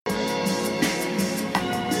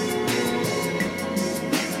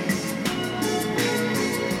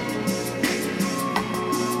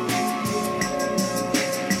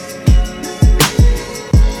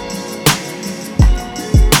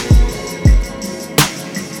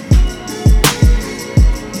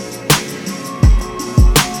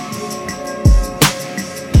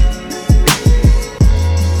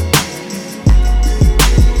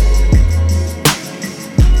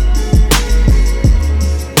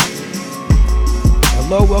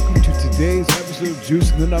Hello, welcome to today's episode of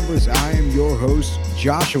Juice and the Numbers. I am your host,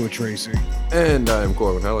 Joshua Tracy. And I'm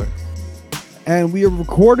Corbin Heller. And we are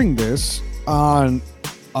recording this on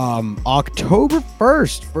October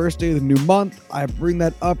 1st, first day of the new month. I bring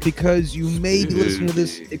that up because you may be listening to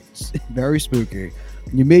this. It's very spooky.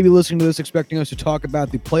 You may be listening to this expecting us to talk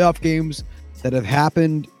about the playoff games that have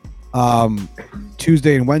happened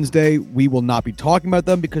Tuesday and Wednesday. We will not be talking about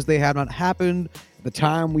them because they have not happened at the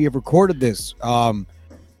time we have recorded this.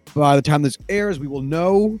 By the time this airs, we will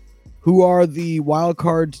know who are the wild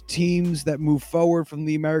card teams that move forward from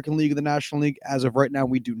the American League and the National League. As of right now,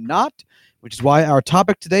 we do not, which is why our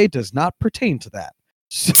topic today does not pertain to that.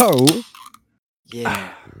 So,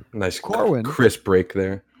 yeah. Nice Corwin, crisp break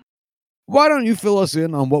there. Why don't you fill us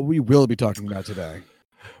in on what we will be talking about today?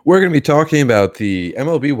 We're going to be talking about the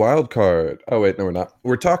MLB wild card. Oh, wait, no, we're not.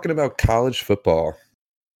 We're talking about college football.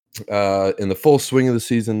 In the full swing of the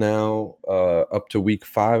season now, up to week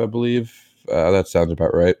 5, I believe. That sounds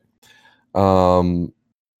about right.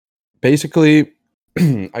 Basically,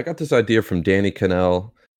 I got this idea from Danny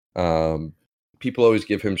Kanell. People always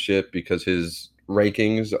give him shit because his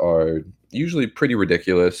rankings are usually pretty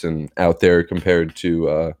ridiculous and out there compared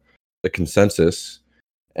to the consensus.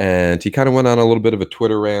 And he kind of went on a little bit of a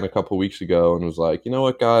Twitter rant a couple weeks ago and was like, you know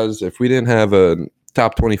what, guys, if we didn't have a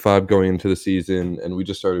top 25 going into the season and we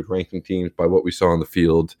just started ranking teams by what we saw on the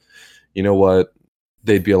field, you know what,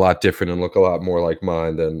 they'd be a lot different and look a lot more like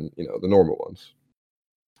mine than, you know, the normal ones.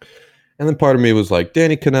 And then part of me was like,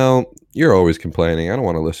 Danny Kanell, you're always complaining. I don't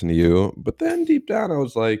want to listen to you. But then deep down, I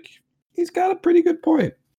was like, he's got a pretty good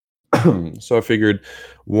point. So I figured,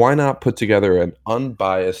 why not put together an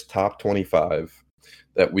unbiased top 25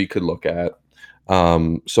 that we could look at?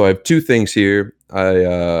 So I have two things here.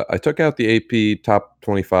 I took out the AP top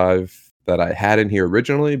 25 that I had in here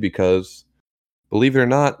originally because, believe it or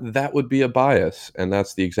not, that would be a bias. And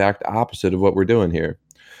that's the exact opposite of what we're doing here.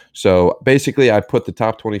 So basically, I put the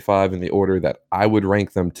top 25 in the order that I would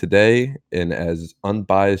rank them today in as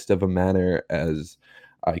unbiased of a manner as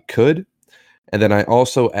I could. And then I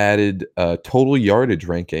also added total yardage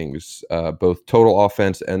rankings, both total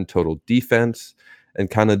offense and total defense, and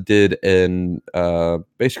kind of did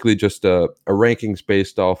basically just a rankings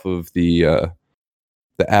based off of the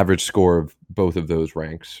average score of both of those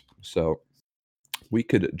ranks. So we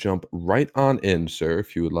could jump right on in, sir,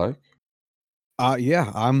 if you would like.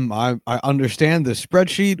 Yeah, I understand the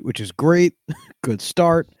spreadsheet, which is great. Good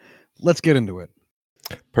start. Let's get into it.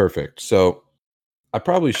 Perfect. So I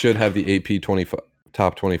probably should have the AP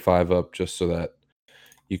top 25 up just so that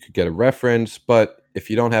you could get a reference. But if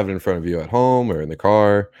you don't have it in front of you at home or in the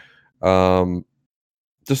car,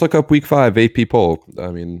 just look up week 5 AP poll.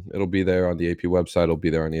 I mean, it'll be there on the AP website. It'll be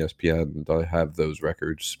there on ESPN. I have those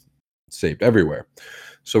records saved everywhere.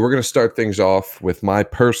 So we're going to start things off with my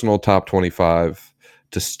personal top 25.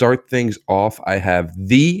 To start things off, I have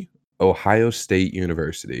the Ohio State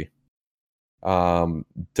University.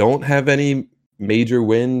 Don't have any major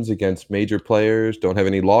wins against major players. Don't have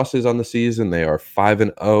any losses on the season. They are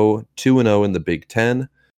 5-0, 2-0 in the Big Ten.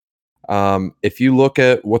 If you look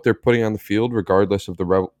at what they're putting on the field, regardless of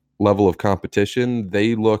the level of competition,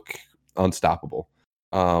 they look unstoppable.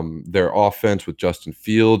 Their offense with Justin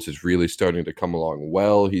Fields is really starting to come along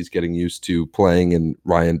well. He's getting used to playing in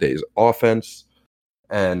Ryan Day's offense,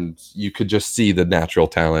 and you could just see the natural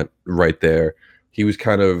talent right there. He was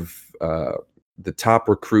kind of the top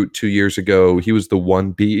recruit 2 years ago. He was the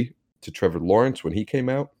 1B to Trevor Lawrence when he came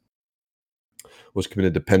out. Was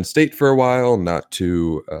committed to Penn State for a while, not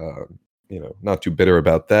too bitter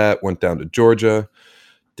about that. Went down to Georgia.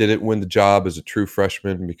 Didn't win the job as a true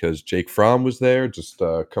freshman because Jake Fromm was there, just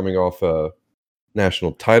coming off a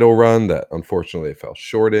national title run that unfortunately it fell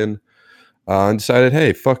short in. And decided,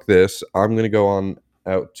 hey, fuck this. I'm going to go on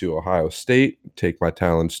out to Ohio State, take my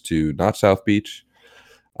talents to not South Beach.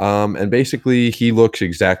 And basically, he looks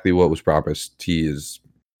exactly what was promised. He is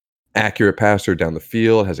accurate passer down the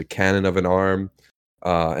field, has a cannon of an arm,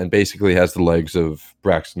 and basically has the legs of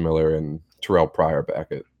Braxton Miller and Terrell Pryor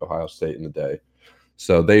back at Ohio State in the day.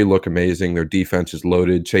 So they look amazing. Their defense is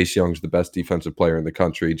loaded. Chase Young's the best defensive player in the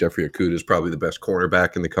country. Jeffrey Okudah is probably the best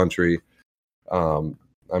cornerback in the country.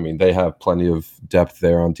 I mean, they have plenty of depth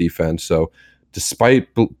there on defense. So despite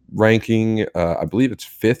ranking, I believe it's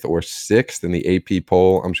 5th or 6th in the AP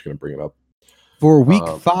poll, I'm just going to bring it up. For week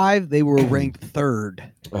 5, they were ranked 3rd.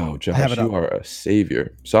 Oh, Josh, you are a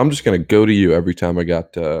savior. So I'm just going to go to you every time I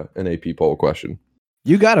got an AP poll question.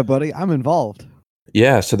 You got it, buddy. I'm involved.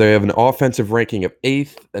 Yeah, so they have an offensive ranking of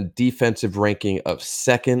 8th, a defensive ranking of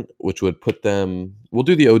 2nd, which would put them... We'll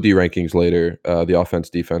do the OD rankings later, the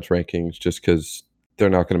offense-defense rankings, just because they're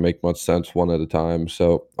not going to make much sense one at a time.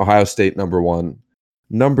 So Ohio State number 1.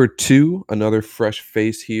 Number 2, another fresh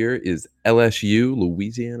face here is LSU,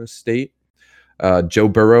 Louisiana State. Joe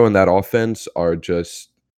Burrow and that offense are just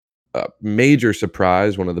a major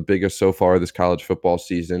surprise, one of the biggest so far this college football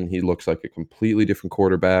season. He looks like a completely different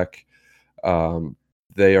quarterback.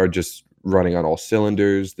 They are just running on all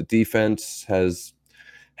cylinders. The defense has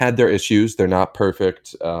had their issues. They're not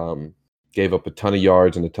perfect. Gave up a ton of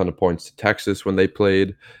yards and a ton of points to Texas when they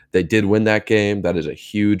played. They did win that game. That is a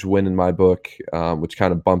huge win in my book, which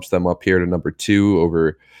kind of bumps them up here to number 2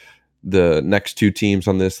 over the next 2 teams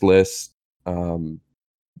on this list.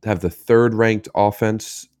 Have the 3rd ranked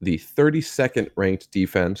offense, the 32nd ranked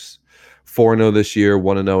defense, 4-0 this year,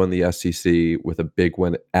 1-0 in the SEC with a big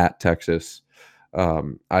win at Texas.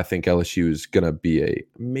 I think LSU is going to be a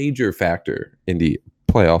major factor in the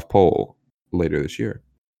playoff poll later this year.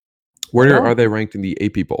 Where are they ranked in the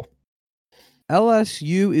AP poll?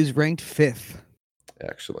 LSU is ranked 5th.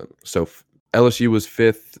 Excellent. So LSU was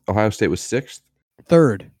 5th. Ohio State was 6th.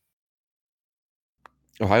 3rd.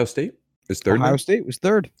 Ohio State is 3rd. Ohio State was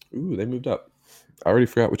 3rd. Ooh, they moved up. I already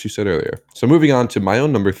forgot what you said earlier. So moving on to my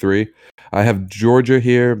own number 3, I have Georgia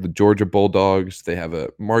here, the Georgia Bulldogs. They have a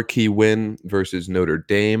marquee win versus Notre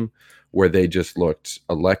Dame, where they just looked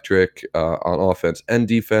electric on offense and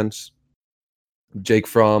defense. Jake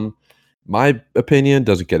Fromm, my opinion,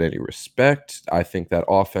 doesn't get any respect. I think that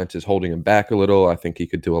offense is holding him back a little. I think he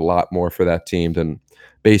could do a lot more for that team than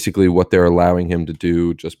basically what they're allowing him to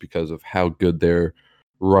do, just because of how good their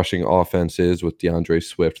rushing offense is with DeAndre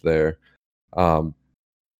Swift there.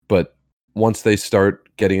 But once they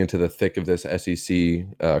start getting into the thick of this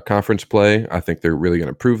SEC conference play, I think they're really going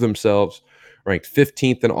to prove themselves. Ranked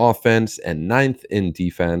 15th in offense and 9th in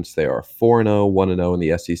defense. They are 4-0, 1-0 in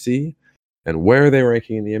the SEC. And where are they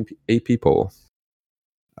ranking in the AP poll?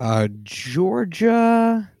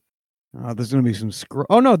 Georgia. There's going to be some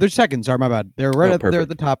Oh, no, they're second. Sorry, my bad. They're right up there at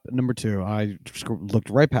the top, number 2. I looked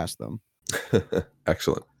right past them.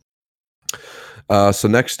 Excellent. So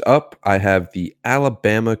next up, I have the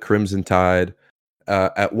Alabama Crimson Tide.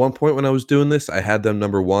 At one point when I was doing this, I had them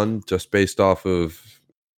number 1 just based off of,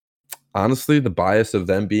 honestly, the bias of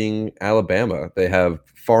them being Alabama. They have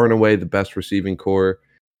far and away the best receiving core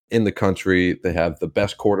in the country. They have the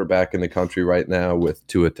best quarterback in the country right now with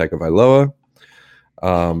Tua Tagovailoa.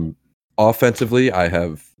 Offensively, I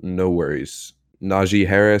have no worries. Najee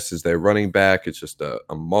Harris is their running back. It's just a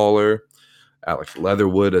mauler. Alex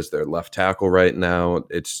Leatherwood as their left tackle right now.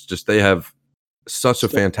 It's just they have such a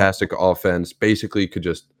fantastic offense. Basically could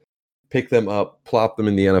just pick them up, plop them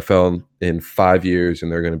in the NFL in 5 years,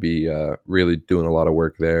 and they're going to be really doing a lot of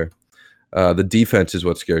work there. The defense is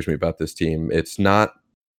what scares me about this team. It's not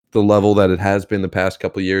the level that it has been the past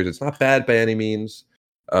couple of years. It's not bad by any means.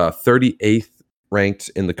 38th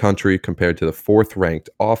ranked in the country compared to the 4th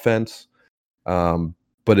ranked offense.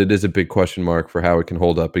 But it is a big question mark for how it can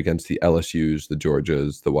hold up against the LSUs, the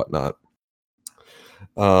Georgias, the whatnot.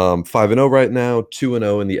 5-0 right now,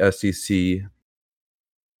 2-0 in the SEC.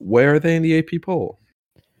 Where are they in the AP poll?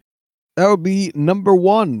 That would be number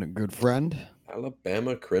 1, good friend.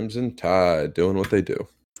 Alabama Crimson Tide doing what they do.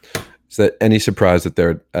 Is that any surprise that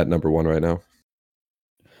they're at number 1 right now?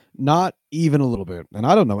 Not even a little bit. And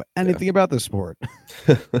I don't know anything about this sport.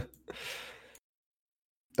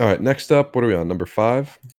 All right, next up, what are we on? Number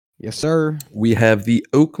 5? Yes, sir. We have the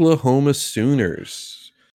Oklahoma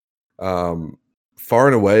Sooners. Far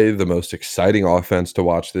and away the most exciting offense to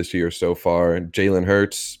watch this year so far. Jalen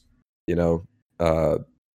Hurts,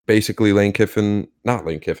 basically Lincoln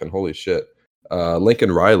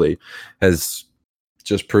Riley has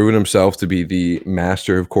just proven himself to be the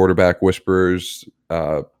master of quarterback whisperers.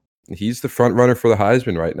 He's the front runner for the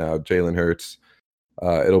Heisman right now, Jalen Hurts.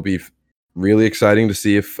 It'll be really exciting to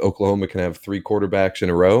see if Oklahoma can have 3 quarterbacks in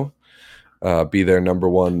a row, be their number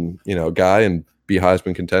 1, guy and be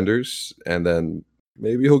Heisman contenders. And then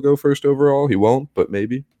maybe he'll go first overall. He won't, but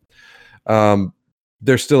maybe.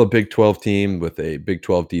 They're still a Big 12 team with a Big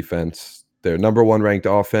 12 defense. Their number 1 ranked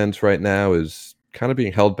offense right now is kind of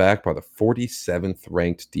being held back by the 47th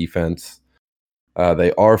ranked defense.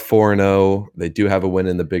 They are 4-0. They do have a win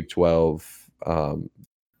in the Big 12.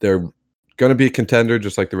 They're going to be a contender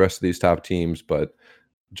just like the rest of these top teams, but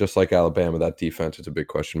just like Alabama, that defense is a big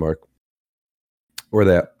question mark. Where are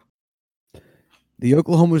they at? The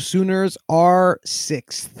Oklahoma Sooners are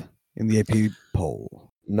 6th in the AP poll.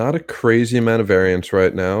 Not a crazy amount of variance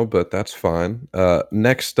right now, but that's fine.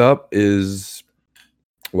 Next up is,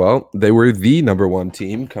 they were the number 1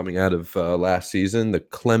 team coming out of last season, the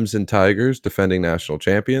Clemson Tigers, defending national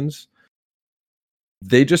champions.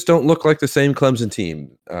 They just don't look like the same Clemson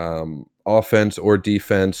team. offense or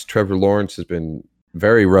defense. Trevor Lawrence has been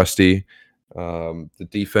very rusty. The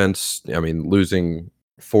defense, I mean, losing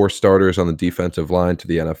 4 starters on the defensive line to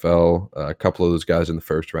the NFL, a couple of those guys in the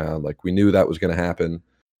first round. Like, we knew that was going to happen.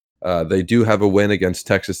 They do have a win against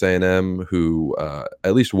Texas A&M, who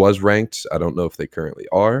at least was ranked. I don't know if they currently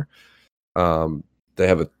are. They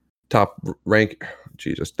have a top rank.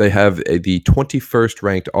 Jesus, they have the 21st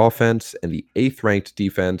ranked offense and the 8th ranked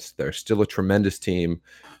defense. They're still a tremendous team.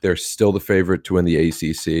 They're still the favorite to win the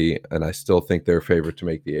ACC, and I still think they're a favorite to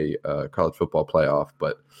make the college football playoff.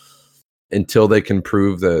 But until they can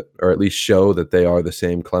prove that, or at least show that they are the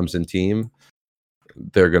same Clemson team,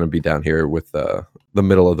 they're going to be down here with the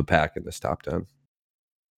middle of the pack in this top 10.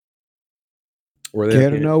 Care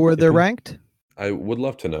to know where they're ranked? I would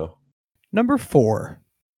love to know. Number 4.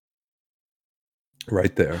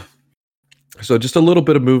 Right there. So just a little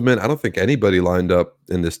bit of movement. I don't think anybody lined up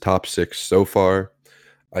in this top 6 so far.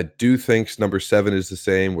 I do think number 7 is the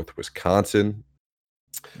same with Wisconsin.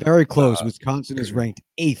 Very close. Wisconsin is ranked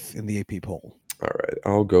 8th in the AP poll. All right,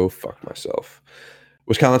 I'll go fuck myself.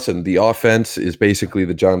 Wisconsin, the offense is basically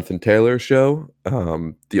the Jonathan Taylor show.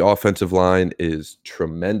 The offensive line is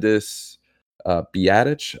tremendous.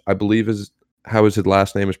 Biadasz, I believe, is how his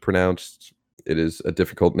last name is pronounced. It is a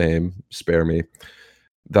difficult name. Spare me.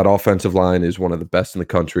 That offensive line is one of the best in the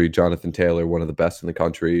country. Jonathan Taylor, one of the best in the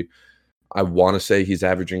country. I want to say he's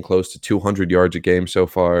averaging close to 200 yards a game so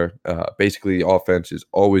far. Basically, the offense is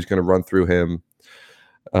always going to run through him.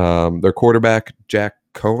 Their quarterback, Jack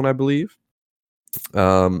Cohn, I believe.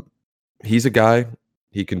 He's a guy.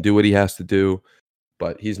 He can do what he has to do,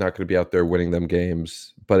 but he's not going to be out there winning them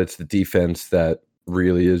games. But it's the defense that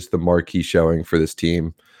really is the marquee showing for this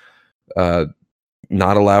team. Not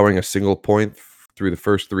allowing a single point through the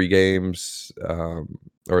first 3 games,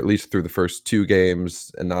 or at least through the first 2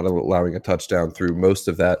 games, and not allowing a touchdown through most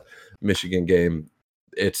of that Michigan game.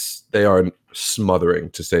 They are smothering,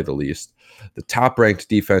 to say the least. The top-ranked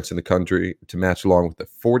defense in the country to match along with the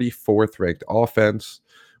 44th ranked offense,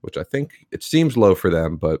 which I think it seems low for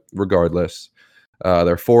them, but regardless,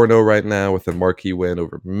 they're 4-0 right now with a marquee win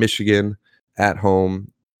over Michigan at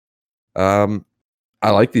home. I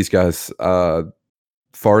like these guys.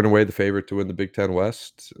 Far and away the favorite to win the Big Ten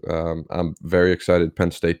West. I'm very excited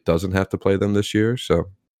Penn State doesn't have to play them this year, so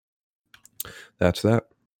that's that.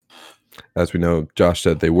 As we know, Josh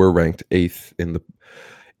said they were ranked 8th in the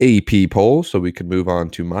AP poll, so we could move on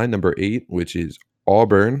to my number 8, which is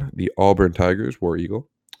Auburn, the Auburn Tigers, War Eagle.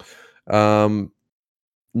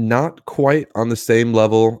 Not quite on the same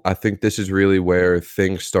level. I think this is really where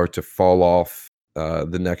things start to fall off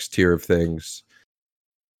the next tier of things.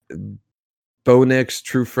 Bo Nix,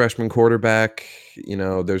 true freshman quarterback,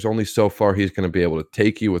 there's only so far he's going to be able to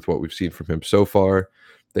take you with what we've seen from him so far.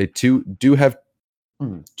 They do have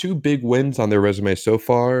 2 big wins on their resume so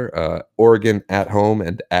far, Oregon at home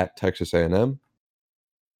and at Texas A&M.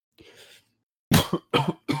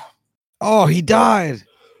 Oh, he died.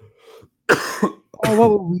 Oh,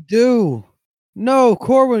 what would we do? No,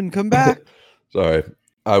 Corwin, come back. Sorry.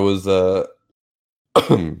 I was all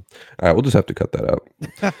right, we'll just have to cut that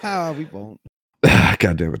out. We won't.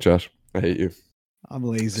 God damn it, Josh. I hate you. I'm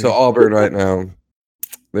lazy. So Auburn right now,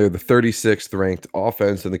 they're the 36th ranked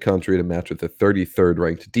offense in the country to match with the 33rd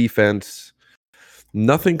ranked defense.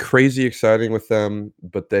 Nothing crazy exciting with them,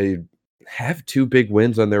 but they have 2 big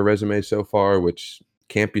wins on their resume so far, which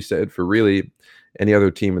can't be said for really any other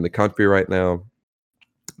team in the country right now.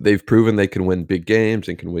 They've proven they can win big games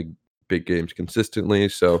and can win big games consistently,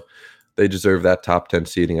 so they deserve that top 10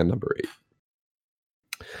 seeding at number 8.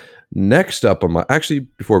 Next up on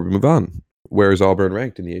before we move on, where is Auburn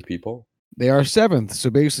ranked in the AP poll? They are 7th, so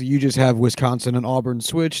basically you just have Wisconsin and Auburn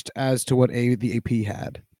switched as to what the AP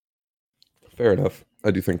had. Fair enough.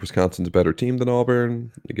 I do think Wisconsin's a better team than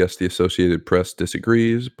Auburn. I guess the Associated Press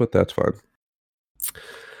disagrees, but that's fine.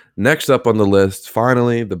 Next up on the list,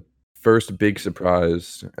 finally, the first big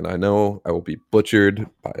surprise, and I know I will be butchered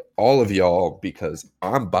by all of y'all because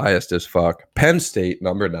I'm biased as fuck. Penn State,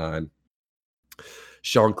 number 9.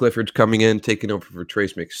 Sean Clifford's coming in, taking over for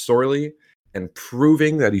Trace McSorley, and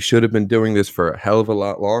proving that he should have been doing this for a hell of a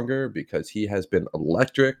lot longer because he has been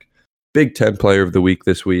electric. Big Ten Player of the Week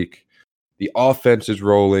this week. The offense is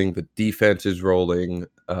rolling. The defense is rolling.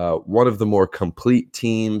 One of the more complete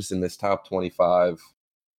teams in this top 25.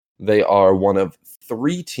 They are one of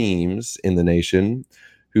 3 teams in the nation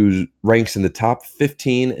who ranks in the top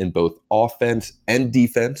 15 in both offense and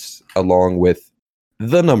defense, along with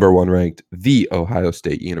the number 1 ranked, The Ohio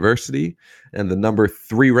State University, and the number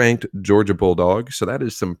 3 ranked Georgia Bulldogs. So that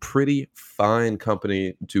is some pretty fine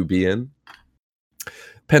company to be in.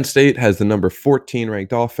 Penn State has the number 14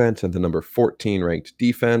 ranked offense and the number 14 ranked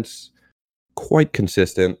defense. Quite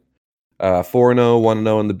consistent. 4-0,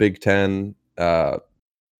 1-0 in the Big Ten.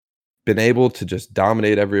 Been able to just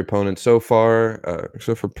dominate every opponent so far,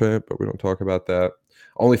 except for Pitt, but we don't talk about that.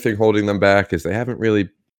 Only thing holding them back is they haven't really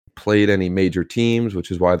played any major teams,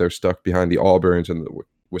 which is why they're stuck behind the Auburns and the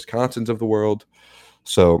Wisconsins of the world.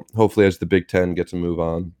 So hopefully as the Big Ten gets a move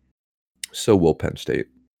on, so will Penn State.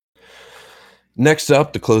 Next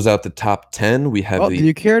up, to close out the top 10, we have do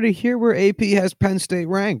you care to hear where AP has Penn State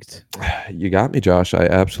ranked? You got me, Josh. I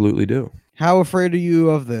absolutely do. How afraid are you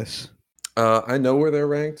of this? I know where they're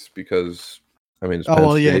ranked because, I mean, it's Penn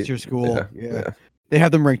State. Yeah, it's your school. Yeah. They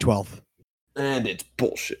have them ranked 12th. And it's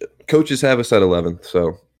bullshit. Coaches have us at 11th,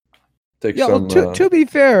 so take some... to be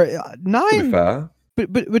fair, 9... To be fair.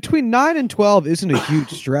 But between 9 and 12 isn't a huge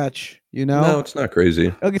stretch, you know? No, it's not crazy.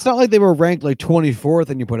 Like, it's not like they were ranked like 24th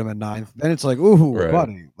and you put them at 9th. Then it's like, ooh, right.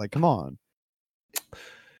 Buddy, like, come on.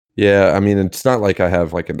 Yeah, I mean, it's not like I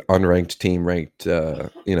have like an unranked team ranked,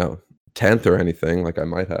 10th or anything like I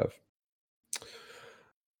might have.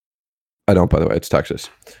 I don't, by the way. It's Texas.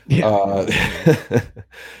 Yeah.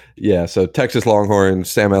 Yeah, so Texas Longhorns,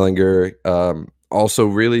 Sam Ehlinger, also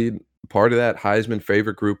really part of that Heisman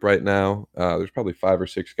favorite group right now. There's probably 5 or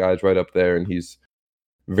 6 guys right up there, and he's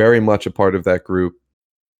very much a part of that group.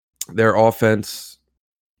 Their offense,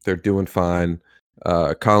 they're doing fine.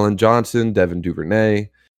 Colin Johnson, Devin Duvernay,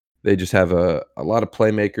 they just have a lot of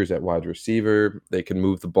playmakers at wide receiver. They can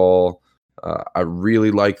move the ball. I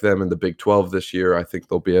really like them in the Big 12 this year. I think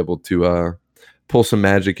they'll be able to pull some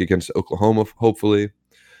magic against Oklahoma, hopefully.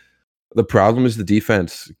 The problem is the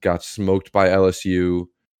defense got smoked by LSU,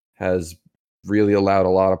 has really allowed a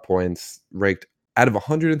lot of points. Ranked out of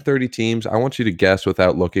 130 teams, I want you to guess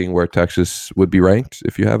without looking where Texas would be ranked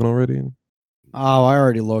if you haven't already. Oh, I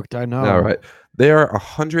already looked. I know. All right. They are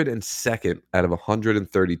 102nd out of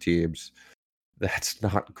 130 teams. That's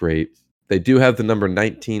not great. They do have the number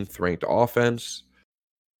 19th ranked offense.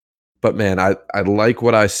 But, man, I like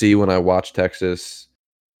what I see when I watch Texas.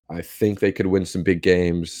 I think they could win some big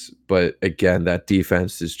games. But, again, that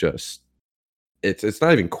defense is just – it's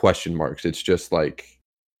not even question marks. It's just like,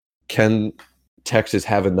 can Texas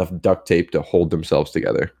have enough duct tape to hold themselves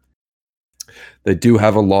together? They do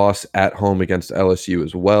have a loss at home against LSU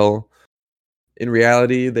as well. In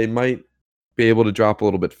reality, they might be able to drop a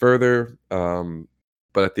little bit further.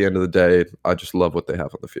 But at the end of the day, I just love what they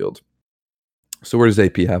have on the field. So where does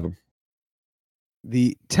AP have them?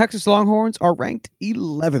 The Texas Longhorns are ranked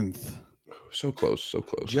 11th. So close, so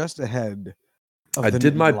close. Just ahead of I the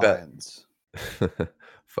did my Lions.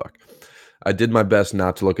 Fuck. I did my best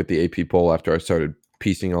not to look at the AP poll after I started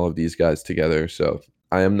piecing all of these guys together. So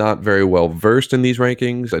I am not very well versed in these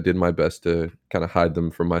rankings. I did my best to kind of hide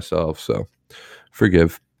them from myself. So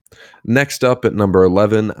forgive. Next up at number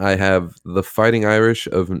 11, I have the Fighting Irish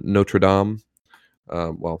of Notre Dame.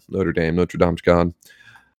 Notre Dame. Notre Dame's gone.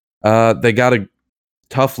 They got a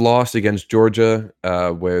tough loss against Georgia,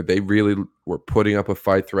 where they really were putting up a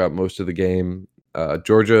fight throughout most of the game.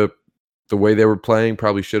 Georgia, the way they were playing,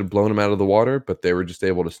 probably should have blown them out of the water, but they were just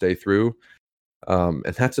able to stay through. And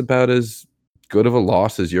that's about as good of a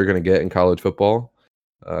loss as you're going to get in college football.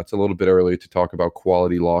 It's a little bit early to talk about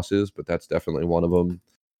quality losses, but that's definitely one of them.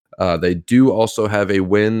 They do also have a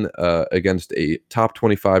win against a top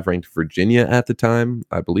 25 ranked Virginia at the time.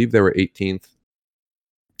 I believe they were 18th.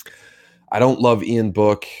 I don't love Ian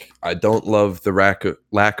Book. I don't love the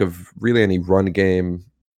lack of really any run game.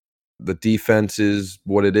 The defense is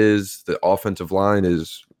what it is. The offensive line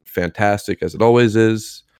is fantastic, as it always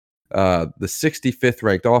is. The 65th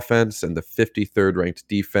ranked offense and the 53rd ranked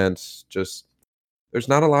defense, just there's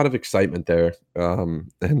not a lot of excitement there.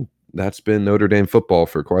 And that's been Notre Dame football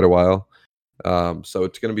for quite a while. So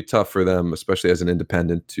it's going to be tough for them, especially as an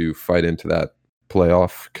independent, to fight into that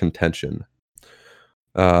playoff contention.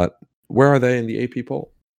 Where are they in the AP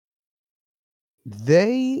poll?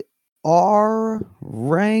 They are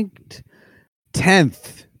ranked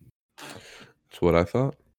 10th. That's what I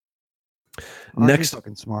thought. Next,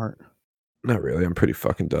 fucking smart. Not really. I'm pretty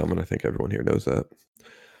fucking dumb, and I think everyone here knows that.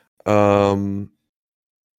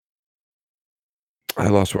 I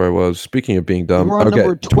lost where I was. Speaking of being dumb, we're on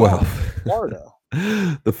number 12. Florida.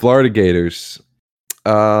 The Florida Gators.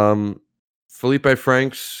 Felipe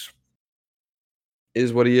Franks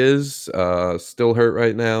is what he is. Still hurt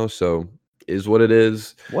right now, so is what it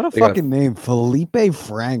is. What a fucking name, Felipe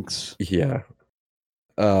Franks. Yeah.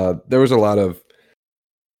 There was a lot of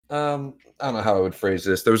I don't know how I would phrase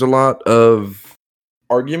this. There was a lot of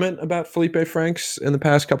argument about Felipe Franks in the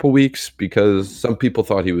past couple weeks because some people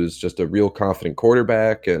thought he was just a real confident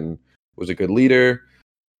quarterback and was a good leader.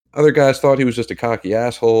 Other guys thought he was just a cocky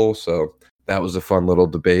asshole, so that was a fun little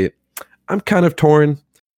debate. I'm kind of torn.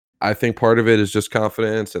 I think part of it is just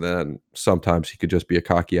confidence, and then sometimes he could just be a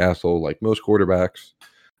cocky asshole like most quarterbacks.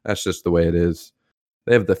 That's just the way it is.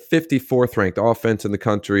 They have the 54th ranked offense in the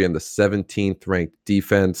country and the 17th ranked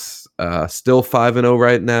defense. Still 5-0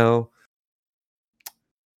 right now.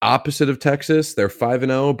 Opposite of Texas, they're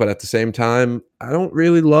 5-0, but at the same time, I don't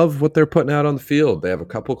really love what they're putting out on the field. They have a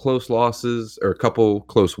couple close losses, or a couple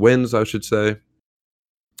close wins, I should say.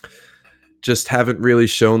 Just haven't really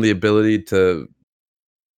shown the ability to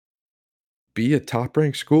be a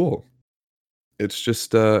top-ranked school. It's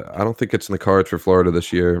just, I don't think it's in the cards for Florida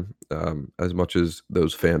this year, as much as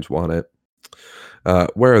those fans want it.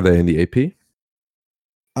 Where are they in the AP?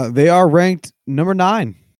 They are ranked number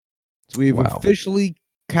 9. So we've Wow. officially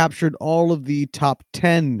captured all of the top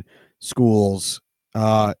 10 schools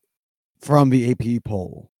from the AP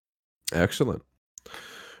poll. Excellent.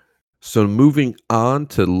 So moving on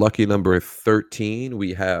to lucky number 13,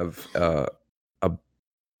 we have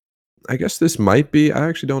I guess this might be, I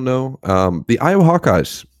actually don't know, the Iowa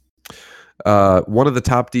Hawkeyes. One of the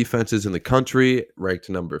top defenses in the country, ranked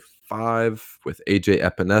number 5 with AJ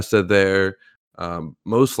Epinesa there.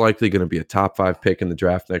 Most likely going to be a top 5 pick in the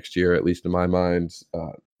draft next year, at least in my mind.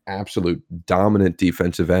 Absolute dominant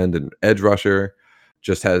defensive end and edge rusher.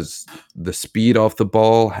 Just has the speed off the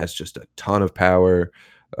ball, has just a ton of power.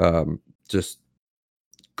 Just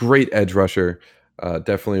great edge rusher.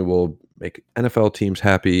 Definitely will make NFL teams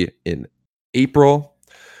happy in April.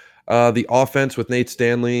 The offense with Nate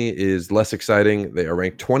Stanley is less exciting. They are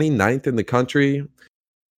ranked 29th in the country,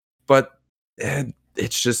 but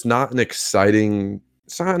it's just not an exciting.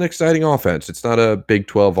 It's not an exciting offense. It's not a Big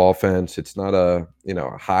 12 offense. It's not a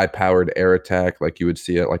high-powered air attack like you would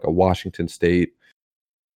see at like a Washington State.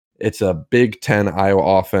 It's a Big 10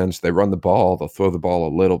 Iowa offense. They run the ball. They'll throw the ball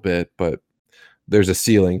a little bit, but there's a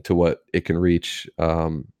ceiling to what it can reach.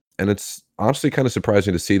 And it's honestly kind of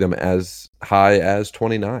surprising to see them as high as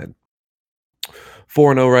 29.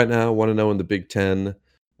 4-0 right now, 1-0 in the Big 10.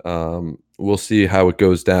 We'll see how it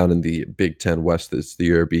goes down in the Big 10 West this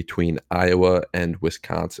year between Iowa and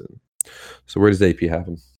Wisconsin. So where does AP have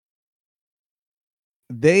them?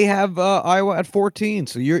 They have Iowa at 14,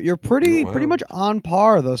 so you're pretty much on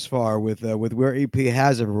par thus far with where AP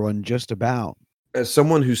has everyone just about. As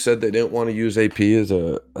someone who said they didn't want to use AP as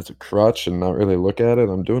a crutch and not really look at it,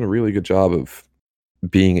 I'm doing a really good job of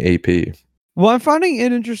being AP. Well, I'm finding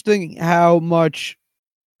it interesting how much,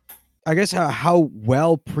 I guess, how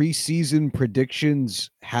well preseason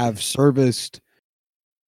predictions have serviced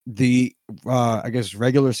the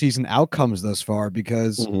regular season outcomes thus far,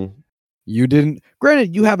 because you didn't.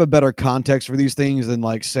 Granted, you have a better context for these things than,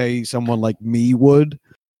 like, say, someone like me would,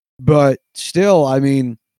 but still, I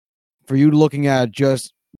mean, for you looking at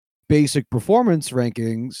just basic performance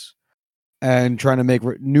rankings and trying to make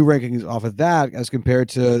new rankings off of that, as compared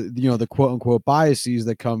to the quote unquote biases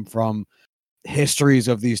that come from histories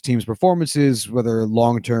of these teams' performances, whether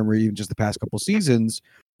long term or even just the past couple seasons,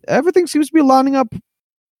 everything seems to be lining up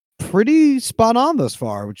pretty spot on thus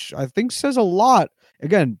far, which I think says a lot.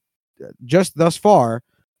 Again, just thus far,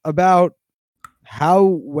 about how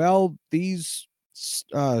well these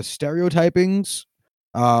stereotypings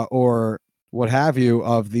or what have you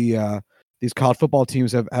of the these college football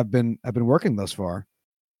teams have been working thus far.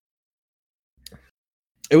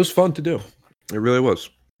 It was fun to do. It really was.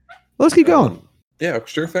 Let's keep going. Yeah,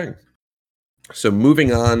 sure thing. So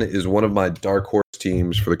moving on is one of my dark horse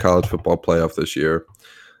teams for the college football playoff this year.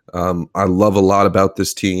 I love a lot about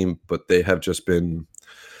this team, but they have just been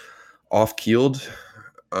off tilt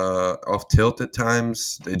at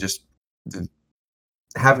times. They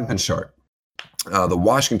haven't been sharp. The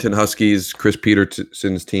Washington Huskies, Chris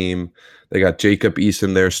Peterson's team, they got Jacob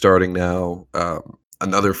Eason there starting now.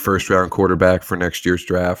 Another first-round quarterback for next year's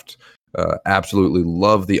draft. Absolutely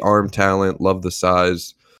love the arm talent, love the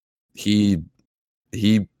size. He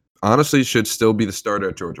honestly should still be the starter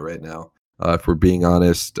at Georgia right now. If we're being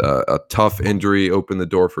honest, a tough injury opened the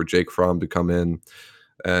door for Jake Fromm to come in,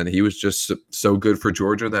 and he was just so good for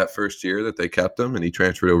Georgia that first year that they kept him, and he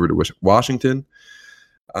transferred over to Washington.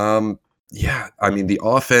 Yeah, I mean, the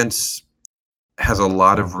offense has a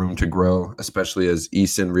lot of room to grow, especially as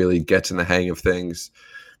Eason really gets in the hang of things.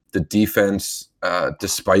 The defense,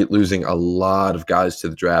 despite losing a lot of guys to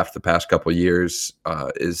the draft the past couple of years,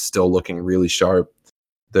 is still looking really sharp.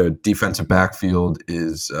 The defensive backfield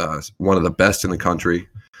is one of the best in the country.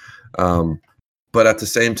 But at the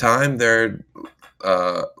same time, they're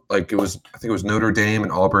I think it was Notre Dame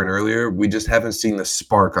and Auburn earlier. We just haven't seen the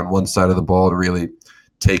spark on one side of the ball to really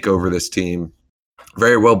take over this team.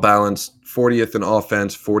 Very well balanced, 40th in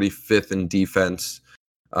offense, 45th in defense.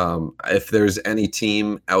 If there's any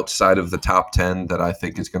team outside of the top 10 that I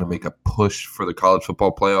think is going to make a push for the college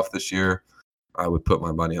football playoff this year, I would put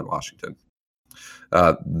my money on Washington.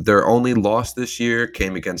 Their only loss this year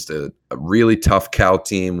came against a really tough Cal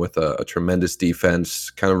team with a tremendous defense,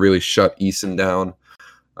 kind of really shut Eason down,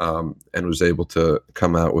 and was able to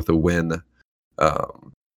come out with a win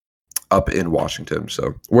up in Washington.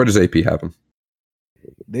 So where does AP have them?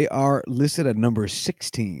 They are listed at number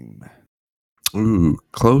 16. Ooh,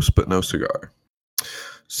 close but no cigar.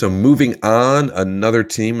 So moving on, another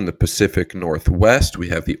team in the Pacific Northwest, we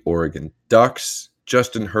have the Oregon Ducks.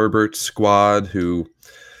 Justin Herbert's squad, who,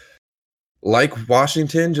 like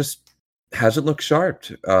Washington, just hasn't looked sharp.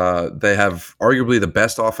 They have arguably the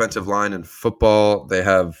best offensive line in football. They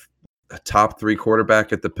have a top 3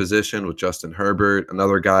 quarterback at the position with Justin Herbert,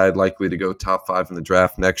 another guy likely to go top 5 in the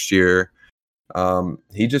draft next year.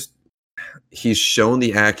 He's shown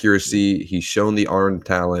the accuracy. He's shown the arm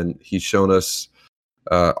talent. He's shown us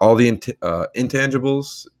all the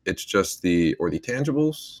intangibles. It's just the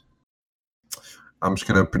tangibles. I'm just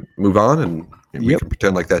going to move on and we can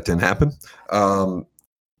pretend like that didn't happen.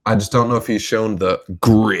 I just don't know if he's shown the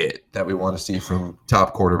grit that we want to see from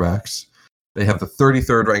top quarterbacks. They have the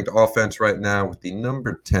 33rd ranked offense right now with the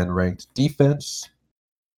number 10 ranked defense,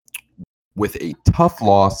 with a tough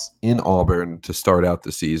loss in Auburn to start out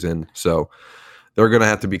the season. So they're going to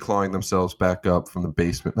have to be clawing themselves back up from the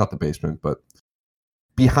basement, not the basement, but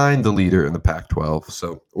behind the leader in the Pac-12.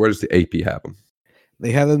 So where does the AP have them?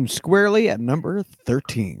 They have them squarely at number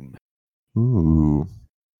 13. Ooh.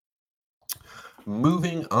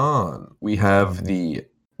 Moving on, we have the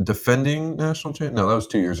defending national champion. No, that was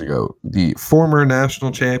 2 years ago. The former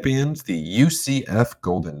national champions, the UCF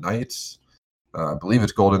Golden Knights. I believe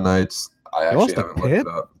it's Golden Knights. I actually haven't looked it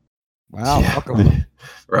up. Wow. Yeah.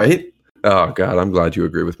 Right? Oh, God, I'm glad you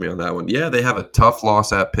agree with me on that one. Yeah, they have a tough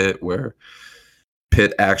loss at Pitt where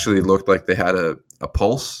Pitt actually looked like they had a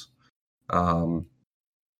pulse.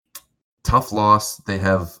 Tough loss. They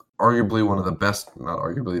have arguably one of the best, not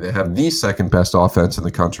arguably, they have the second best offense in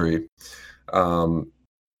the country.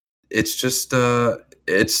 It's just,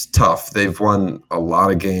 it's tough. They've won a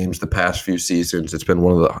lot of games the past few seasons. It's been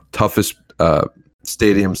one of the toughest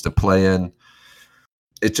stadiums to play in.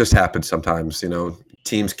 It just happens sometimes,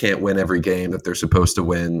 teams can't win every game that they're supposed to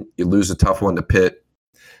win. You lose a tough one to Pitt.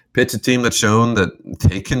 Pitt's a team that's shown that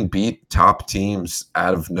they can beat top teams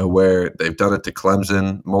out of nowhere. They've done it to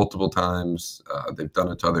Clemson multiple times. They've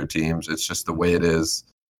done it to other teams. It's just the way it is.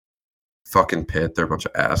 Fucking Pitt. They're a bunch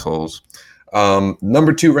of assholes.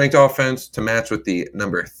 Number 2 ranked offense to match with the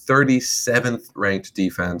number 37th ranked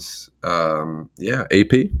defense.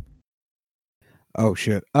 AP. Oh,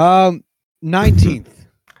 shit. 19th.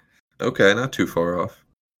 Okay, not too far off.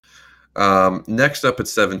 Next up at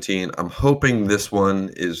 17, I'm hoping this one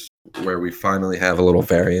is where we finally have a little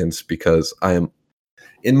variance because I am,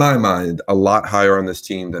 in my mind, a lot higher on this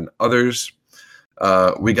team than others.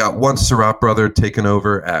 We got one Surratt brother taken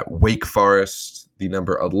over at Wake Forest, the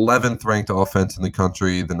number 11th ranked offense in the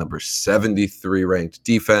country, the number 73 ranked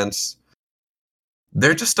defense.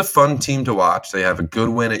 They're just a fun team to watch. They have a good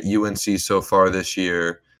win at UNC so far this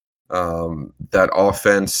year. That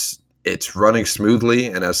offense, it's running smoothly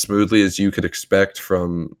and as smoothly as you could expect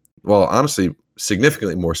from, well, honestly,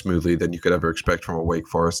 significantly more smoothly than you could ever expect from a Wake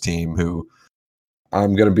Forest team who,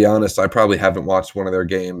 I'm going to be honest, I probably haven't watched one of their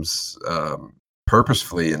games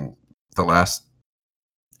purposefully in the last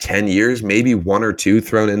 10 years, maybe 1 or 2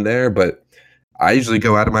 thrown in there, but I usually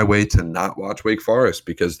go out of my way to not watch Wake Forest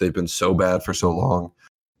because they've been so bad for so long.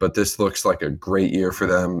 But this looks like a great year for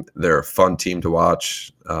them. They're a fun team to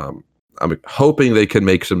watch. I'm hoping they can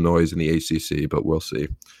make some noise in the ACC, but we'll see.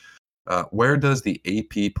 Where does the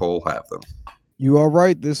AP poll have them? You are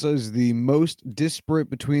right. This is the most disparate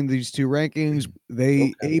between these two rankings.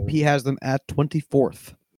 AP has them at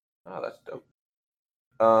 24th. Oh, that's dope.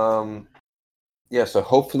 Yeah, so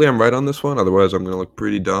hopefully I'm right on this one. Otherwise, I'm going to look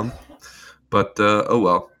pretty dumb. But, oh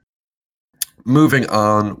well. Moving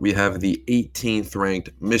on, we have the 18th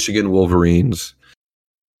ranked Michigan Wolverines.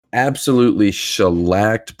 Absolutely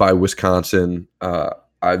shellacked by Wisconsin.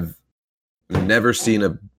 I've never seen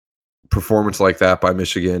a performance like that by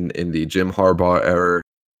Michigan in the Jim Harbaugh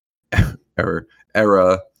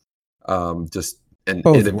era. Just an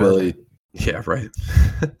inability. Yeah, right.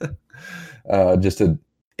 Just an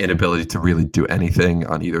inability to really do anything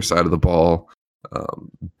on either side of the ball.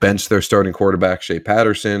 Benched their starting quarterback, Shea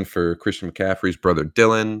Patterson, for Christian McCaffrey's brother,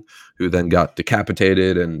 Dylan, who then got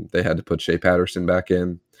decapitated, and they had to put Shea Patterson back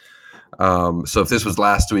in. So if this was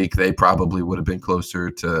last week, they probably would have been closer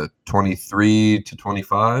to 23 to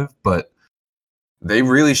 25, but they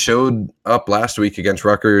really showed up last week against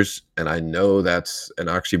Rutgers, and I know that's an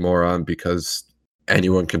oxymoron because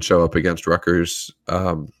anyone can show up against Rutgers.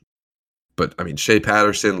 But, I mean, Shea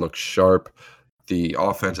Patterson looks sharp. The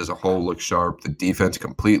offense as a whole looks sharp. The defense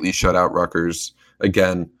completely shut out Rutgers.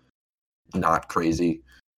 Again, not crazy,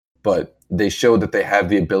 but they showed that they have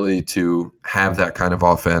the ability to have that kind of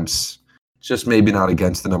offense, just maybe not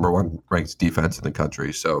against the number one ranked defense in the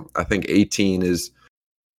country. So I think 18 is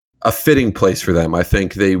a fitting place for them. I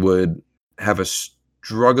think they would have a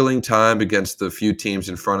struggling time against the few teams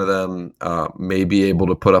in front of them, may be able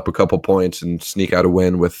to put up a couple points and sneak out a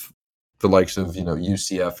win with the likes of,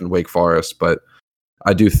 UCF and Wake Forest. But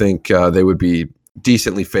I do think they would be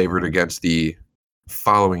decently favored against the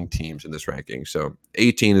following teams in this ranking. So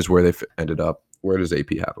 18 is where they've ended up. Where does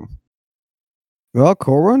AP have them? Well,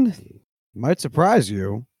 Corwin, might surprise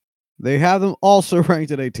you. They have them also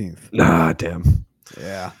ranked at 18th. Nah, damn.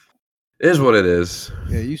 Yeah. It is what it is.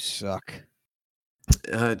 Yeah, you suck.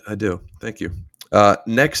 I do. Thank you.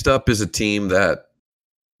 Next up is a team that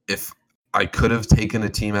if I could have taken a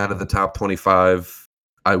team out of the top 25,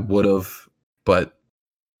 I would have. But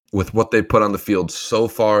with what they put on the field so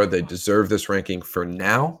far, they deserve this ranking for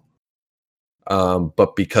now.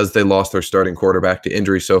 But because they lost their starting quarterback to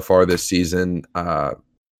injury so far this season, I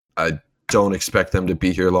don't expect them to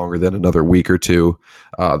be here longer than another week or two.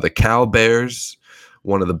 The Cal Bears,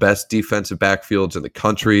 one of the best defensive backfields in the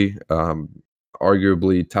country,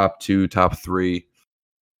 arguably top 2, top 3.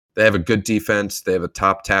 They have a good defense. They have a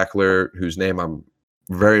top tackler whose name I'm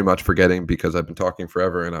very much forgetting because I've been talking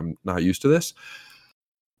forever and I'm not used to this.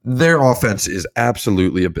 Their offense is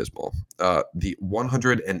absolutely abysmal. The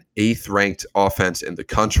 108th ranked offense in the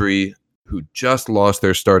country, who just lost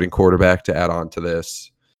their starting quarterback to add on to this.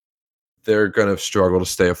 They're going to struggle to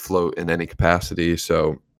stay afloat in any capacity.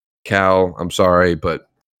 So, Cal, I'm sorry, but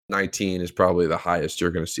 19 is probably the highest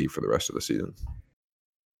you're going to see for the rest of the season.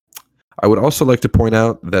 I would also like to point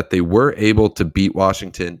out that they were able to beat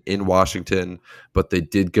Washington in Washington, but they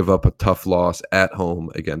did give up a tough loss at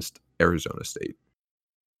home against Arizona State.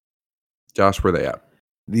 Josh, where are they at?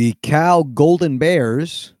 The Cal Golden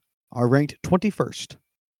Bears are ranked 21st.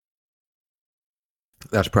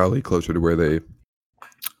 That's probably closer to where they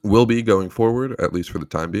will be going forward, at least for the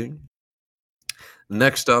time being.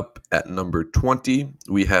 Next up at number 20,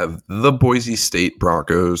 we have the Boise State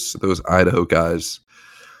Broncos, those Idaho guys.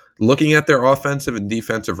 Looking at their offensive and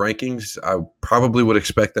defensive rankings, I probably would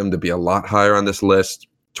expect them to be a lot higher on this list,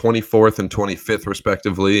 24th and 25th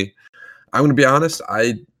respectively. I'm going to be honest,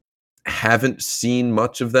 I haven't seen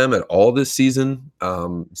much of them at all this season,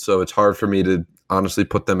 so it's hard for me to honestly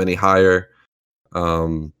put them any higher.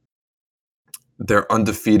 They're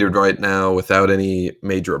undefeated right now without any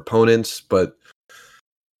major opponents, but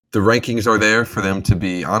the rankings are there for them to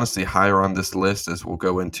be honestly higher on this list, as we'll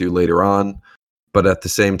go into later on. But at the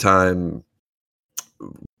same time,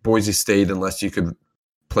 Boise State, unless you could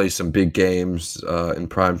play some big games in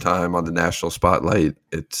prime time on the national spotlight,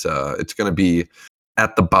 it's going to be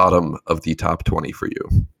at the bottom of the top 20 for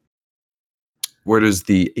you. Where does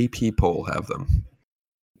the AP poll have them?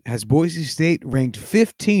 Has Boise State ranked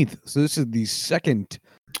 15th. So this is the second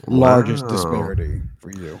largest disparity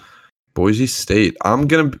for you. Boise State. I'm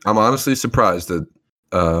honestly surprised that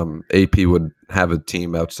AP would have a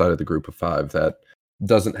team outside of the group of 5 that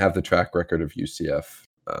doesn't have the track record of UCF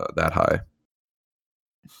that high.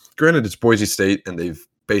 Granted, it's Boise State, and they've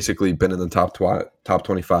basically been in the top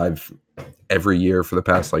 25 every year for the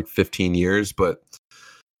past 15 years, but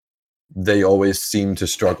they always seem to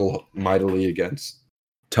struggle mightily against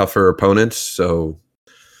tougher opponents. So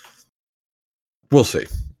we'll see.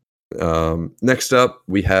 Next up,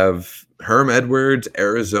 we have Herm Edwards,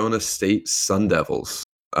 Arizona State Sun Devils.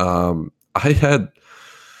 I had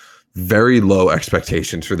very low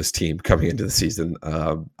expectations for this team coming into the season.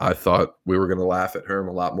 I thought we were going to laugh at Herm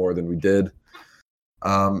a lot more than we did.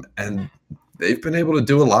 And they've been able to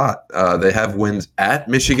do a lot. They have wins at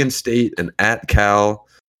Michigan State and at Cal.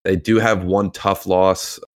 They do have one tough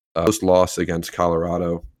loss, post-loss against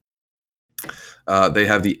Colorado. They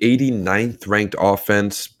have the 89th ranked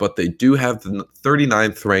offense, but they do have the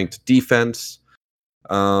 39th ranked defense.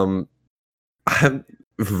 I'm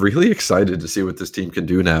really excited to see what this team can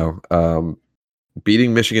do now.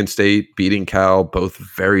 Beating Michigan State, beating Cal, both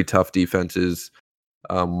very tough defenses,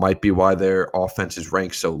 might be why their offense is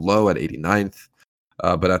ranked so low at 89th.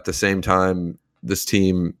 But at the same time, this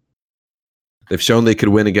team, they've shown they could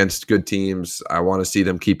win against good teams. I want to see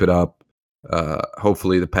them keep it up.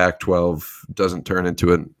 Hopefully the Pac-12 doesn't turn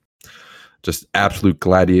into just absolute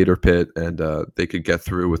gladiator pit, and they could get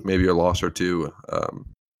through with maybe a loss or two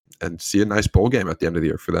and see a nice bowl game at the end of the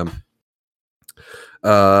year for them.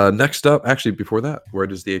 Next up, actually, before that, where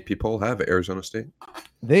does the AP poll have Arizona State?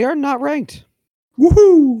 They are not ranked.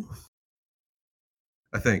 Woohoo!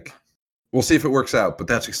 I think. We'll see if it works out, but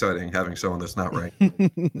that's exciting, having someone that's not ranked.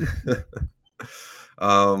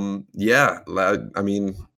 Yeah, I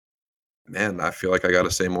mean, man, I feel like I got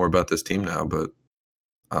to say more about this team now, but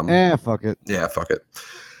fuck it. Yeah, fuck it.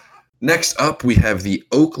 Next up, we have the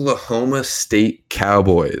Oklahoma State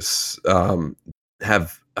Cowboys.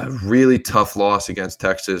 Have a really tough loss against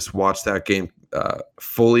Texas. Watched that game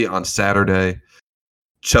fully on Saturday.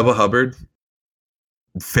 Chuba Hubbard,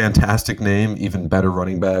 fantastic name, even better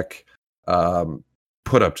running back.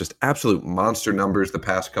 Put up just absolute monster numbers the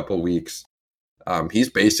past couple of weeks. He's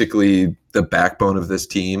basically the backbone of this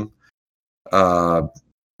team. Man,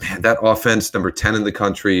 that offense, number 10 in the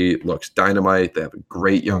country, looks dynamite. They have a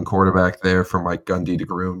great young quarterback there from Mike Gundy to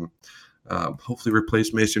groom. Hopefully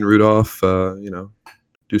replace Mason Rudolph,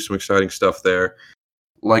 do some exciting stuff there.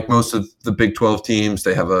 Like most of the Big 12 teams,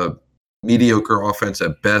 they have a mediocre offense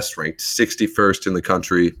at best, ranked 61st in the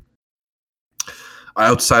country.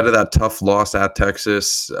 Outside of that tough loss at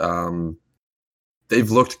Texas, they've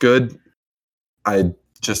looked good. I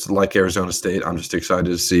just like Arizona State. I'm just excited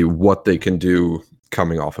to see what they can do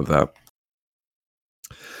coming off of that.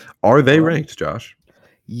 Are they ranked, Josh?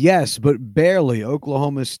 Yes, but barely.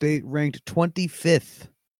 Oklahoma State ranked 25th.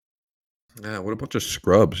 Yeah, what a bunch of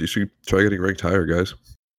scrubs. You should try getting ranked higher, guys.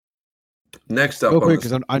 Next up, real quick,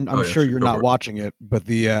 because I'm sure you're not watching it, but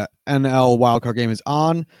the NL wildcard game is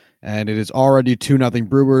on, and it is already 2-0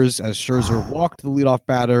 Brewers as Scherzer walked the leadoff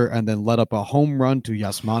batter and then led up a home run to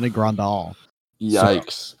Yasmani Grandal.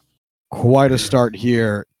 Yikes. So, quite a start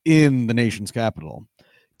here in the nation's capital.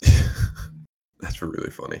 That's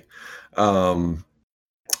really funny.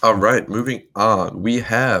 All right, moving on. We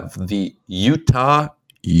have the Utah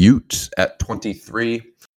Utes at 23.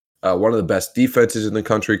 One of the best defenses in the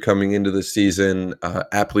country coming into the season,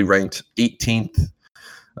 aptly ranked 18th.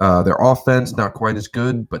 Their offense, not quite as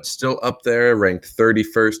good, but still up there, ranked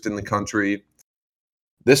 31st in the country.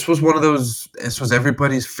 This was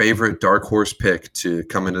everybody's favorite dark horse pick to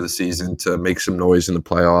come into the season to make some noise in the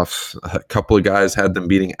playoffs. A couple of guys had them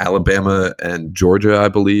beating Alabama and Georgia, I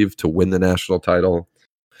believe, to win the national title.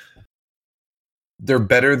 They're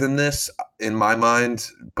better than this in my mind,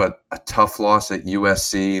 but a tough loss at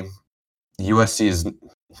USC. USC is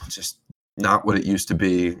just not what it used to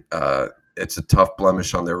be. It's a tough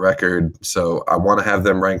blemish on their record, so I want to have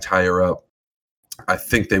them ranked higher up. I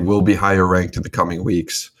think they will be higher ranked in the coming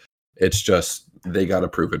weeks. It's just they got to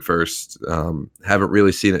prove it first. Haven't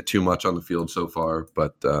really seen it too much on the field so far,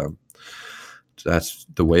 but that's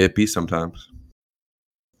the way it be sometimes.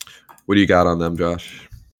 What do you got on them, Josh?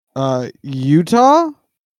 Utah?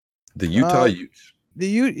 The Utah Utes.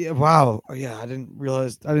 Wow. Yeah, I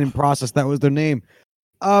didn't process that was their name.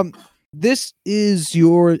 This is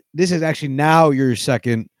actually now your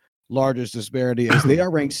second largest disparity as they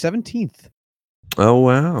are ranked 17th. Oh,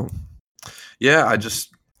 wow. Yeah, I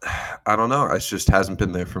don't know. It just hasn't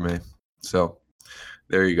been there for me. So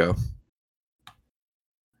there you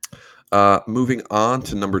go. Moving on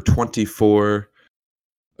to number 24,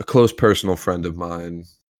 a close personal friend of mine.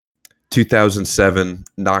 2007,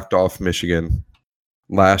 knocked off Michigan.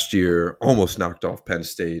 Last year, almost knocked off Penn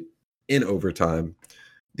State in overtime.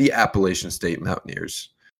 The Appalachian State Mountaineers.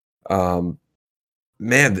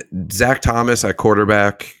 Man, Zach Thomas at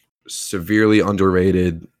quarterback, severely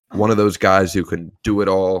underrated. One of those guys who can do it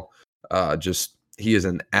all. He is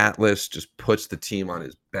an atlas, just puts the team on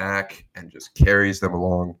his back and just carries them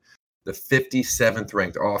along. The 57th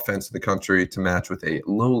ranked offense in the country to match with a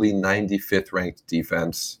lowly 95th ranked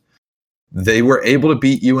defense. They were able to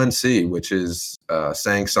beat UNC, which is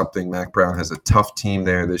saying something. Mac Brown has a tough team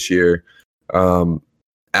there this year.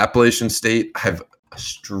 Appalachian State, I have a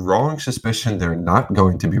strong suspicion they're not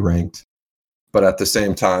going to be ranked. But at the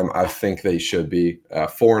same time, I think they should be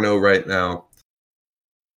 4-0 right now.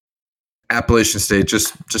 Appalachian State,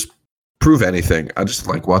 just prove anything. I just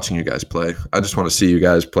like watching you guys play. I just want to see you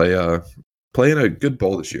guys play in a good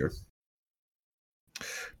bowl this year.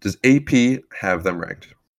 Does AP have them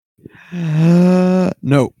ranked?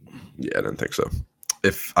 No. Yeah, I didn't think so.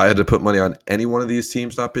 If I had to put money on any one of these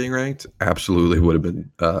teams not being ranked, absolutely would have been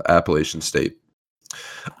Appalachian State.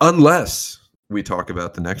 Unless we talk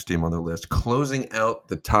about the next team on the list, closing out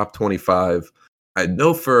the top 25. I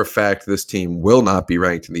know for a fact this team will not be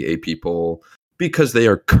ranked in the AP poll because they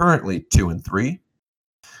are currently 2-3.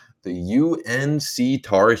 The UNC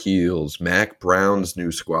Tar Heels, Mac Brown's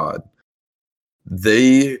new squad.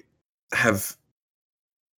 They have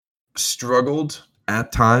struggled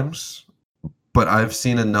at times, but I've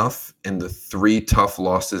seen enough in the 3 tough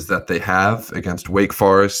losses that they have against Wake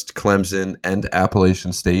Forest, Clemson, and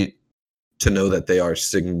Appalachian State to know that they are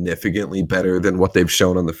significantly better than what they've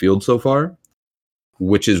shown on the field so far,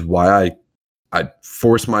 which is why I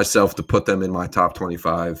force myself to put them in my top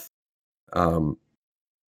 25.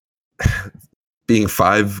 Being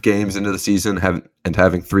 5 games into the season and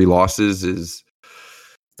having 3 losses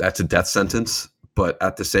that's a death sentence. But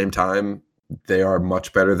at the same time, they are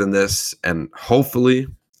much better than this, and hopefully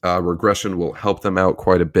regression will help them out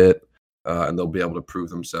quite a bit, and they'll be able to prove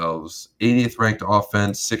themselves. 80th ranked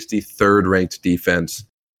offense, 63rd ranked defense.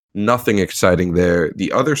 Nothing exciting there.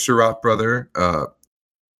 The other Surratt brother,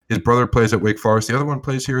 his brother plays at Wake Forest. The other one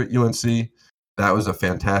plays here at UNC. That was a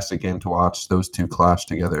fantastic game to watch. Those two clash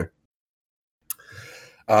together.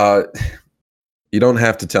 You don't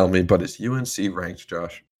have to tell me, but is UNC ranked,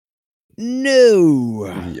 Josh? No.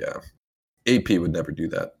 Yeah. AP would never do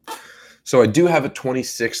that. So I do have a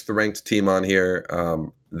 26th ranked team on here.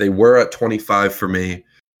 They were at 25 for me,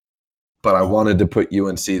 but I wanted to put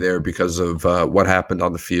UNC there because of what happened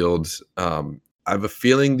on the field. I have a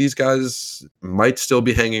feeling these guys might still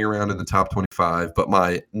be hanging around in the top 25, but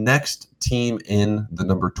my next team in the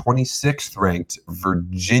number 26th ranked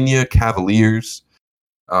Virginia Cavaliers,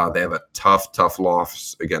 they have a tough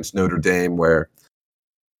loss against Notre Dame where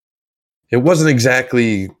it wasn't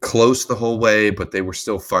exactly close the whole way, but they were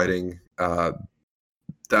still fighting. That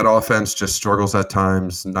offense just struggles at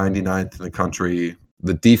times, 99th in the country.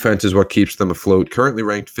 The defense is what keeps them afloat, currently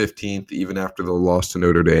ranked 15th, even after the loss to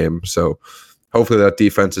Notre Dame. So hopefully that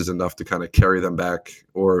defense is enough to kind of carry them back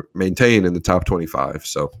or maintain in the top 25.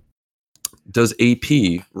 So does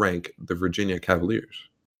AP rank the Virginia Cavaliers?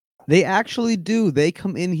 They actually do. They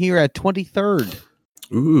come in here at 23rd.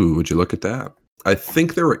 Ooh, would you look at that? I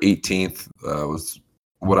think they were 18th was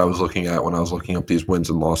what I was looking at when I was looking up these wins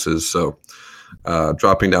and losses. So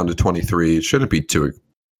dropping down to 23, it shouldn't be too.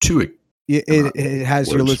 It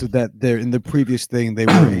has your list of that there in the previous thing. They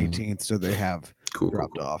were 18th, so they have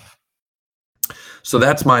dropped off. So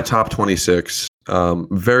that's my top 26.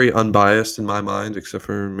 Very unbiased in my mind, except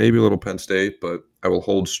for maybe a little Penn State, but I will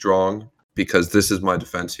hold strong because this is my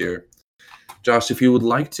defense here. Josh, if you would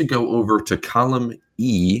like to go over to column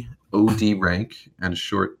E, OD rank, and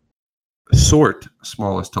sort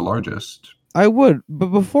smallest to largest. I would, but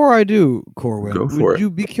before I do, Corwin, would you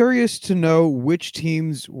be curious to know which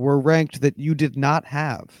teams were ranked that you did not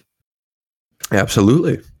have?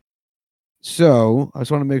 Absolutely. So I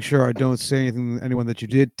just want to make sure I don't say anything to anyone that you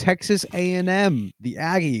did. Texas A&M, the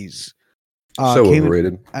Aggies, so came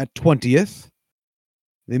overrated. in at 20th.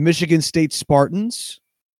 The Michigan State Spartans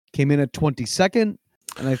came in at 22nd,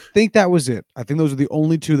 and I think that was it. I think those are the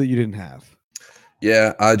only 2 that you didn't have.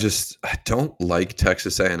 Yeah, I don't like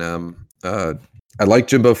Texas A&M. I like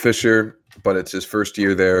Jimbo Fisher, but it's his first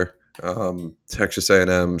year there. Texas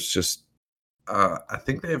A&M's just, I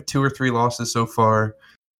think they have 2 or 3 losses so far.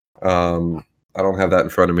 I don't have that in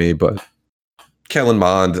front of me, but Kellen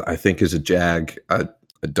Mond, I think, is a jag. I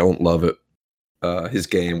don't love it. His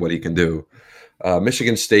game, what he can do.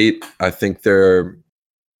 Michigan State, I think they're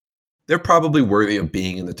probably worthy of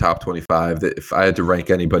being in the top 25. If I had to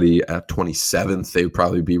rank anybody at 27th, they would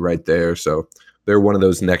probably be right there. So they're one of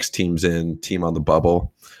those next team on the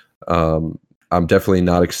bubble. I'm definitely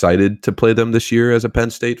not excited to play them this year as a Penn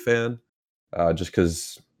State fan, just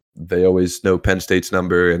because they always know Penn State's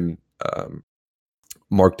number, and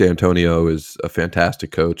Mark D'Antonio is a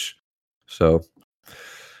fantastic coach. So,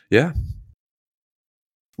 yeah.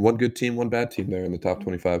 One good team, one bad team there in the top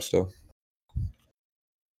 25 still.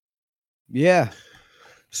 Yeah.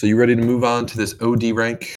 So you ready to move on to this OD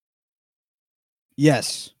rank?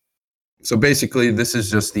 Yes. So basically, this is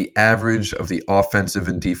just the average of the offensive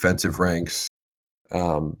and defensive ranks.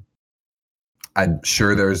 I'm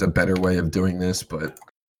sure there's a better way of doing this, but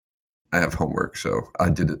I have homework, so I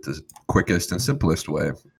did it the quickest and simplest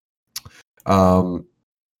way.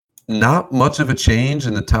 Not much of a change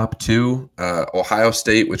in the top 2. Ohio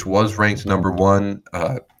State, which was ranked number 1,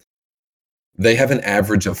 they have an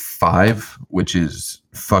average of 5, which is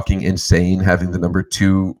fucking insane, having the number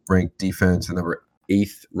 2 ranked defense and number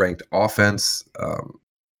 8th ranked offense.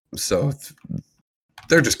 So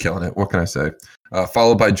they're just killing it. What can I say?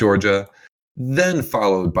 Followed by Georgia, then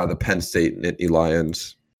followed by the Penn State Nittany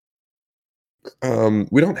Lions.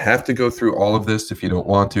 We don't have to go through all of this if you don't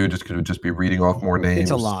want to, just because we'd just be reading off more names.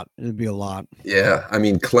 It's a lot. It'd be a lot. Yeah. I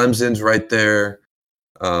mean, Clemson's right there.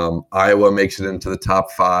 Iowa makes it into the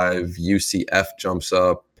top 5. UCF jumps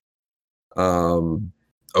up.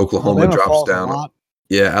 Oklahoma drops down.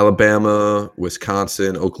 Yeah, Alabama,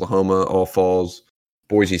 Wisconsin, Oklahoma all falls.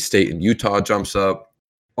 Boise State and Utah jumps up.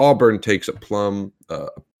 Auburn takes a plunge.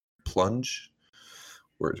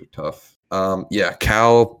 Words are tough. Yeah,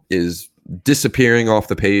 Cal is disappearing off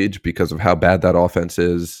the page because of how bad that offense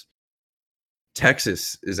is.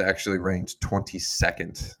 Texas is actually ranked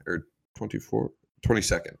 22nd or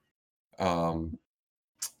 22nd.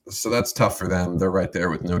 So that's tough for them. They're right there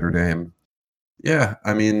with Notre Dame. Yeah,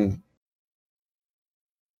 I mean,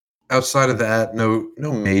 outside of that, no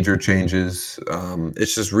major changes.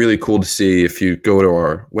 It's just really cool to see. If you go to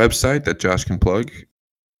our website that Josh can plug.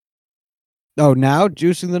 Oh, now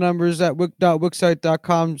juicing the numbers at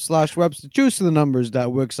wixsite.com/website. Juicing the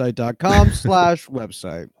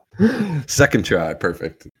numbers.wixsite.com/website. Second try,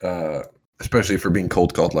 perfect. Especially for being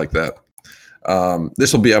cold called like that.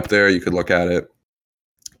 This will be up there. You could look at it,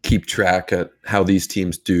 keep track at how these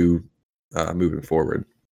teams do moving forward.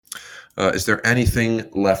 Is there anything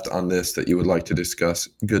left on this that you would like to discuss,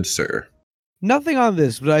 good sir? Nothing on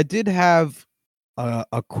this, but I did have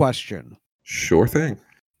a question. Sure thing.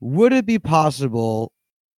 Would it be possible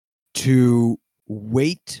to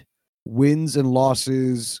weight wins and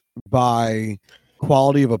losses by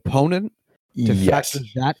quality of opponent to Yes. factor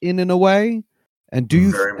that in a way? And do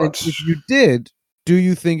you, Very much. if you did, do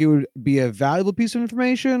you think it would be a valuable piece of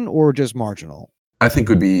information or just marginal? I think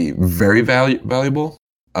would be very valuable.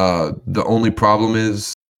 The only problem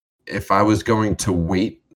is if I was going to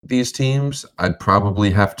weight these teams, I'd probably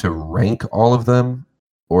have to rank all of them,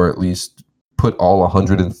 or at least put all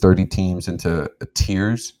 130 teams into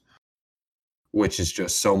tiers, which is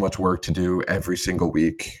just so much work to do every single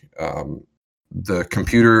week. The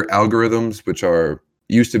computer algorithms, which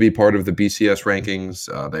used to be part of the BCS rankings,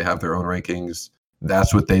 they have their own rankings.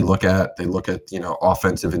 That's what they look at. They look at,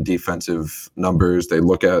 offensive and defensive numbers. They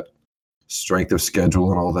look at strength of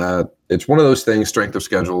schedule and all that. It's one of those things. Strength of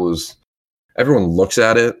schedule is, everyone looks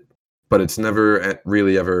at it, but it's never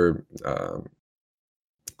really ever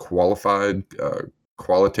qualified,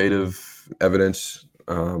 qualitative evidence.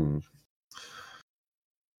 I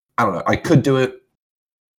don't know. I could do it.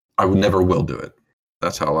 I would never will do it.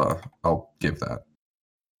 That's how I'll give that.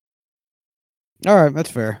 All right,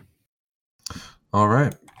 that's fair. All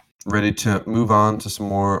right. Ready to move on to some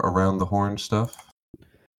more around the horn stuff?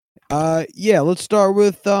 Yeah, let's start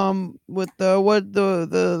with the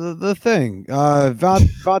thing.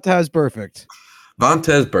 Vontaze Burfict.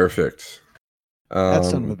 Vontaze Burfict. That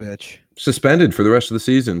son of a bitch. Suspended for the rest of the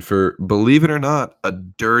season for, believe it or not, a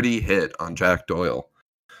dirty hit on Jack Doyle.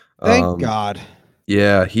 Thank God.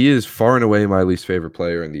 Yeah, he is far and away my least favorite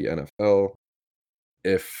player in the NFL.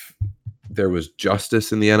 If there was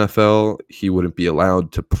justice in the NFL, he wouldn't be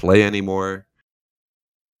allowed to play anymore.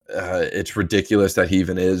 It's ridiculous that he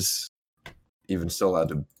even still allowed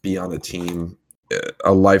to be on a team.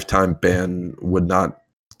 A lifetime ban would not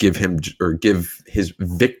give him or give his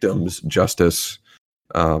victims justice.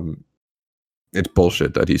 It's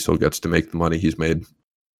bullshit that he still gets to make the money he's made.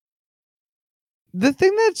 The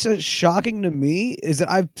thing that's shocking to me is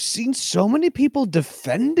that I've seen so many people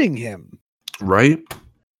defending him. Right?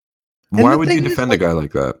 Why would you defend a guy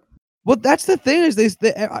like that? Well, that's the thing is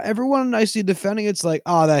everyone I see defending it's like,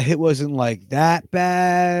 oh, that hit wasn't like that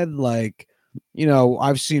bad. Like,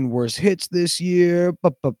 I've seen worse hits this year.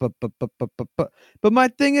 But my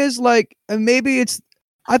thing is like, and maybe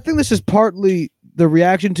I think this is partly the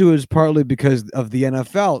reaction to it is partly because of the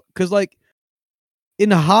NFL. Because like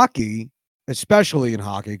in hockey, especially in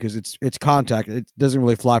hockey, because it's contact. It doesn't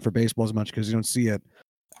really fly for baseball as much because you don't see it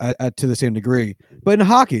to the same degree. But in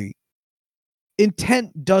hockey,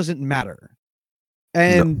 intent doesn't matter.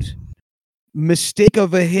 And mistake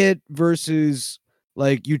of a hit versus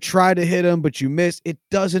like you try to hit him, but you miss, it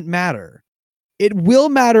doesn't matter. It will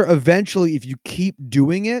matter eventually if you keep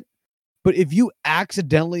doing it. But if you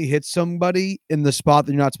accidentally hit somebody in the spot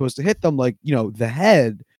that you're not supposed to hit them, like, the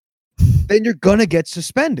head, then you're going to get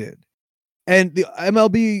suspended. And the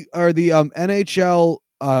MLB or the NHL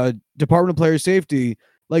Department of Player Safety,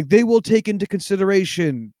 like they will take into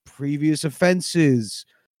consideration previous offenses.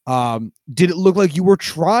 Did it look like you were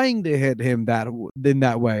trying to hit him in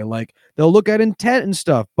that way? Like they'll look at intent and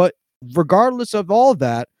stuff. But regardless of all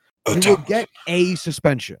that, you will get a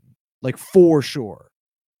suspension, like for sure.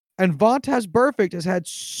 And Vontaze Burfict has had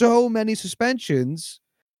so many suspensions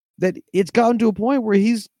that it's gotten to a point where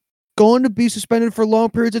he's going to be suspended for long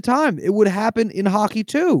periods of time. It would happen in hockey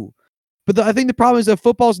too. But I think the problem is that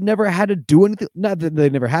football's never had to do anything. Not that they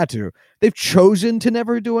never had to. They've chosen to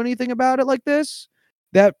never do anything about it like this.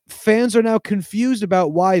 That fans are now confused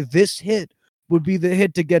about why this hit would be the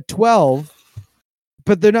hit to get 12.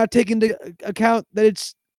 But they're not taking into account that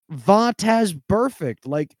it's Vontaze Burfict,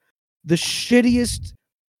 like the shittiest,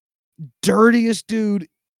 dirtiest dude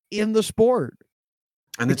in the sport.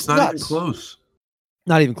 And it's not even close.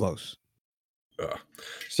 Not even close.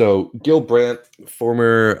 So Gil Brandt,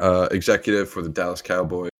 former executive for the Dallas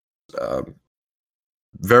Cowboys,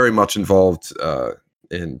 very much involved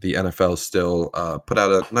in the NFL still, put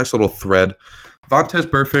out a nice little thread. Vontaze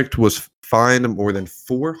Burfict was fined more than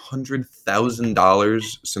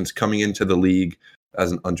 $400,000 since coming into the league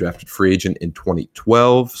as an undrafted free agent in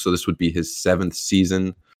 2012. So this would be his 7th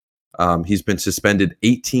season. He's been suspended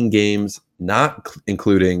 18 games, not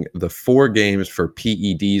including the 4 games for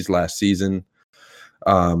PEDs last season.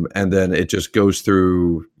 And then it just goes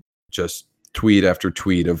through just tweet after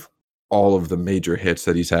tweet of all of the major hits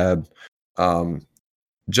that he's had.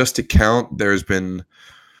 Just to count, there's been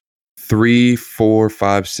 3, 4,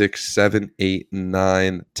 5, 6, 7, 8,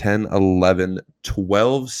 9, 10, 11,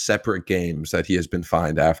 12 separate games that he has been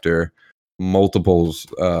fined after multiple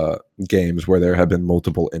games where there have been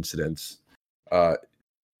multiple incidents.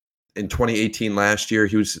 In 2018, last year,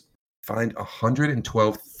 he was fined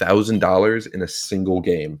 $112,000 in a single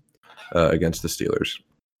game against the Steelers.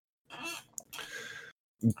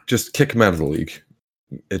 Just kick him out of the league.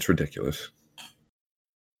 It's ridiculous.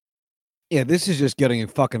 Yeah, this is just getting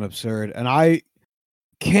fucking absurd, and I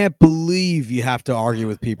can't believe you have to argue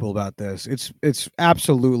with people about this. It's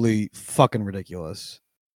absolutely fucking ridiculous.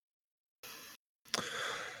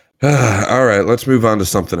 All right, let's move on to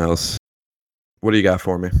something else. What do you got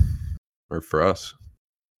for me? Or for us?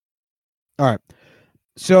 All right.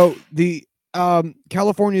 So the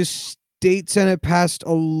California State Senate passed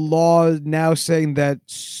a law now saying that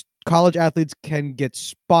college athletes can get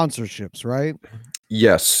sponsorships, right?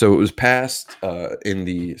 Yes. So it was passed in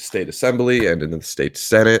the state assembly and in the state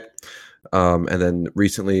senate. And then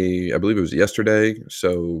recently, I believe it was yesterday.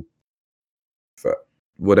 So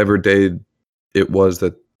whatever day it was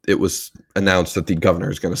that it was announced that the governor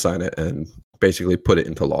is going to sign it and basically put it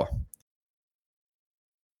into law.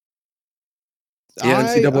 Yeah,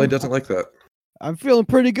 NCAA doesn't like that. I'm feeling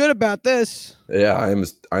pretty good about this. Yeah,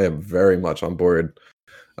 I am very much on board.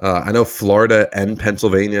 I know Florida and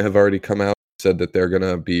Pennsylvania have already come out, said that they're going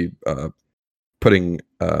to be putting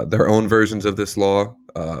their own versions of this law,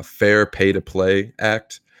 Fair Pay to Play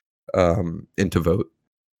Act, into vote.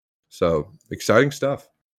 So exciting stuff.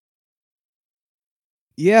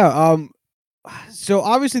 Yeah. So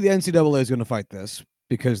obviously the NCAA is going to fight this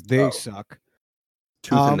because they suck.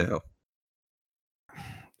 Tooth and nail.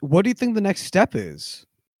 What do you think the next step is?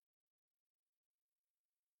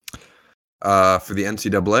 For the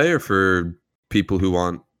NCAA or for people who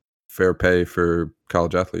want fair pay for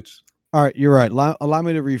college athletes? All right, you're right. Allow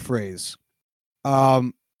me to rephrase.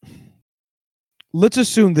 Let's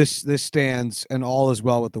assume this stands and all is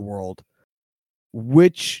well with the world.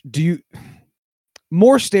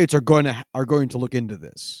 More states are going to look into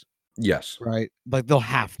this? Yes. Right? Like they'll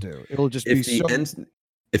have to. It'll just be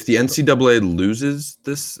if the NCAA loses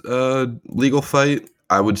this legal fight,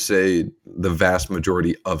 I would say the vast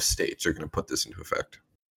majority of states are going to put this into effect.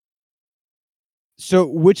 So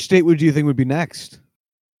which state would you think would be next?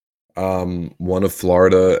 One of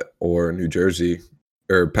Florida or New Jersey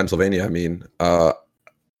or Pennsylvania. I mean,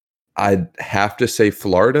 I'd have to say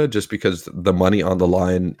Florida just because the money on the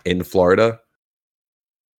line in Florida.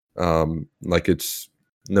 Like it's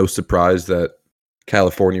no surprise that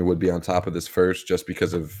California would be on top of this first just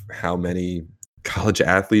because of how many college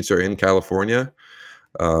athletes are in California.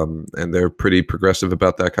 And they're pretty progressive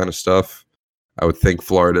about that kind of stuff. I would think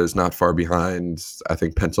Florida is not far behind. I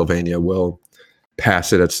think Pennsylvania will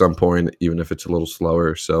pass it at some point, even if it's a little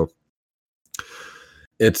slower. So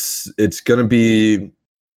it's going to be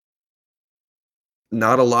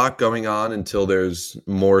not a lot going on until there's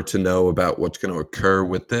more to know about what's going to occur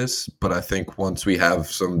with this. But I think once we have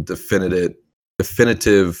some definitive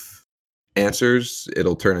answers,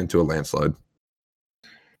 it'll turn into a landslide.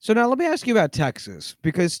 So now let me ask you about Texas,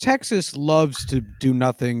 because Texas loves to do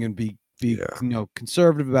nothing and be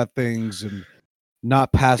conservative about things and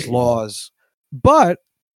not pass laws, but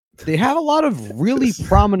they have a lot of really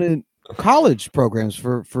prominent college programs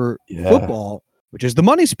for football, which is the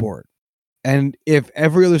money sport. And if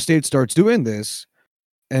every other state starts doing this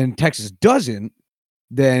and Texas doesn't,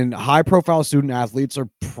 then high-profile student athletes are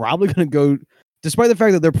probably going to go, despite the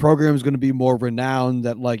fact that their program is going to be more renowned,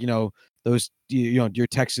 that those your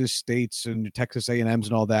Texas States and your Texas A&Ms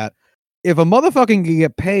and all that. If a motherfucker can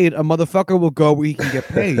get paid, a motherfucker will go where he can get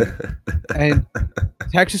paid, and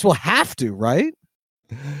Texas will have to, right?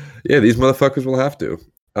 Yeah, these motherfuckers will have to.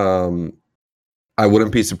 I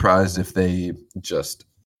wouldn't be surprised if they just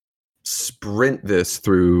sprint this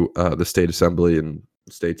through the state assembly and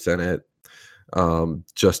state senate,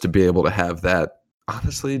 just to be able to have that,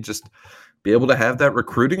 honestly, just be able to have that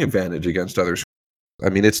recruiting advantage against other schools. I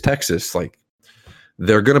mean, it's Texas. Like,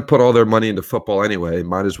 they're going to put all their money into football anyway.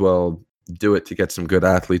 Might as well do it to get some good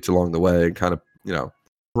athletes along the way and kind of,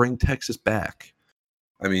 bring Texas back.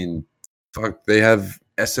 I mean, fuck, they have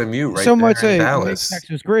SMU right Some there might say in make Dallas.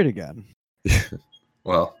 Texas great again.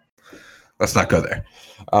 Well, let's not go there.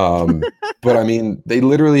 But I mean, they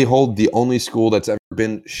literally hold the only school that's ever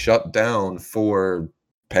been shut down for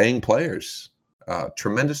paying players.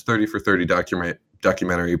 Tremendous 30 for 30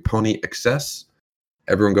 documentary, Pony Excess.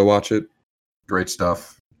 Everyone go watch it. Great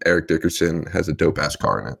stuff. Eric Dickerson has a dope ass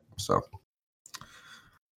car in it. So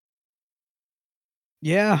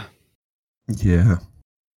yeah,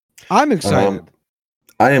 I'm excited.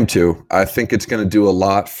 I am too. I think it's going to do a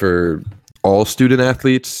lot for all student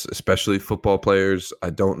athletes, especially football players. I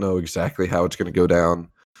don't know exactly how it's going to go down.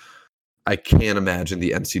 I can't imagine the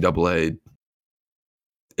NCAA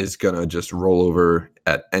is going to just roll over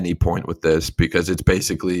at any point with this, because it's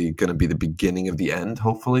basically going to be the beginning of the end,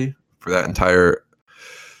 hopefully, for that entire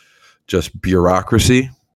just bureaucracy.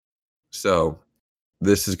 So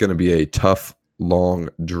this is going to be a tough, long,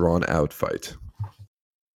 drawn-out fight.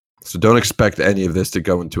 So don't expect any of this to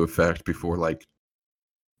go into effect before, like,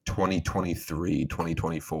 2023,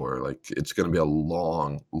 2024. Like, it's going to be a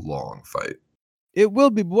long, long fight. It will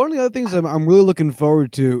be. But one of the other things I'm really looking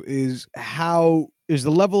forward to is the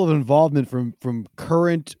level of involvement from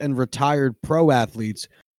current and retired pro athletes,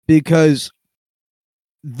 because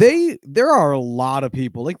there are a lot of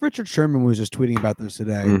people, like Richard Sherman was just tweeting about this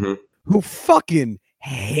today, who fucking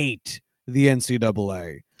hate the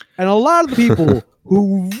NCAA. And a lot of the people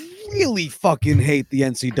who really fucking hate the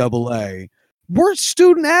NCAA were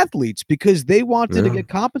student athletes, because they wanted to get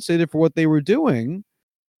compensated for what they were doing,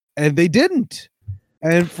 and they didn't.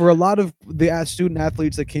 And for a lot of the student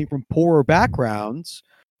athletes that came from poorer backgrounds,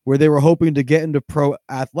 where they were hoping to get into pro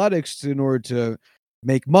athletics in order to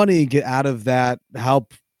make money, get out of that,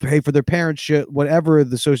 help pay for their parents' shit, whatever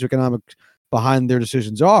the socioeconomic behind their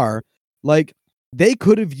decisions are, like, they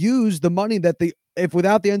could have used the money that they, if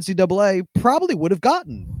without the NCAA, probably would have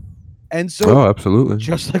gotten. And so, absolutely,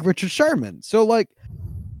 just like Richard Sherman. So, like,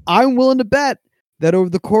 I'm willing to bet that over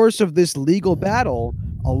the course of this legal battle,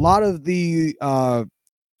 a lot of the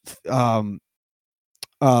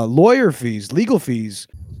lawyer fees, legal fees,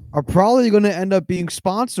 are probably going to end up being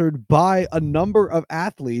sponsored by a number of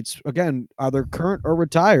athletes, again, either current or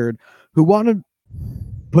retired, who want to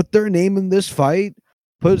put their name in this fight,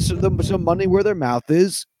 put some money where their mouth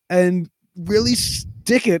is, and really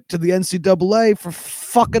stick it to the NCAA for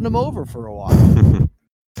fucking them over for a while.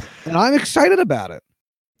 And I'm excited about it.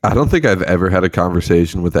 I don't think I've ever had a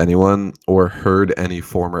conversation with anyone or heard any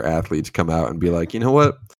former athletes come out and be like, you know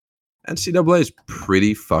what? NCAA is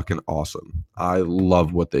pretty fucking awesome. I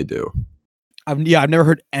love what they do. I've never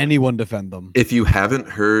heard anyone defend them. If you haven't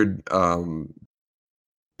heard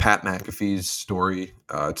Pat McAfee's story,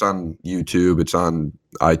 it's on YouTube, it's on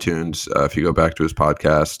iTunes. If you go back to his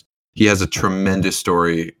podcast, he has a tremendous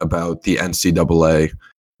story about the NCAA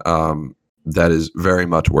that is very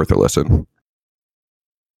much worth a listen.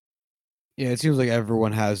 Yeah, it seems like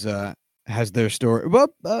everyone has their story.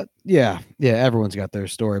 Well, yeah, everyone's got their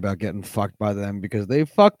story about getting fucked by them because they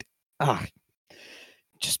fucked.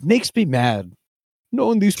 Just makes me mad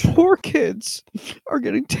knowing these poor kids are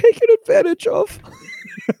getting taken advantage of.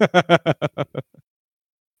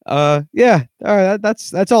 Yeah, all right,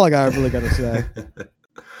 that's all I really got to say.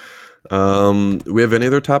 We have any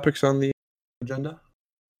other topics on the agenda?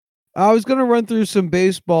 I was gonna run through some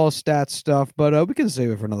baseball stats stuff, but we can save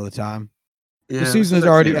it for another time. Yeah, the season has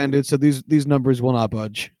already ended, so these numbers will not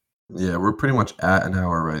budge. Yeah, we're pretty much at an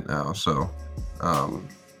hour right now, so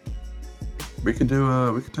we could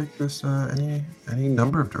take this any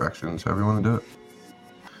number of directions, however you want to do it.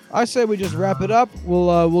 I say we just wrap it up.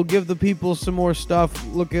 We'll give the people some more stuff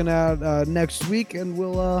looking at next week, and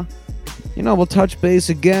we'll touch base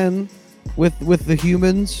again with the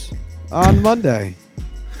humans on Monday.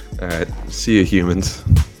 All right, see you, humans.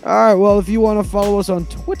 All right, well, if you want to follow us on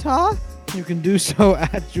Twitter, you can do so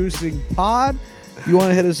at JuicingPod. If you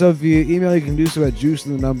want to hit us up via email, you can do so at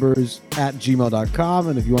juicingthenumbers@gmail.com.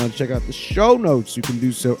 And if you want to check out the show notes, you can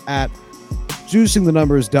do so at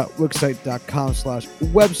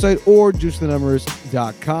juicingthenumbers.wixsite.com/website or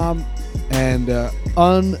juicingthenumbers.com. And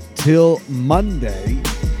until Monday,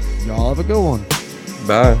 y'all have a good one.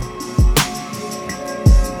 Bye.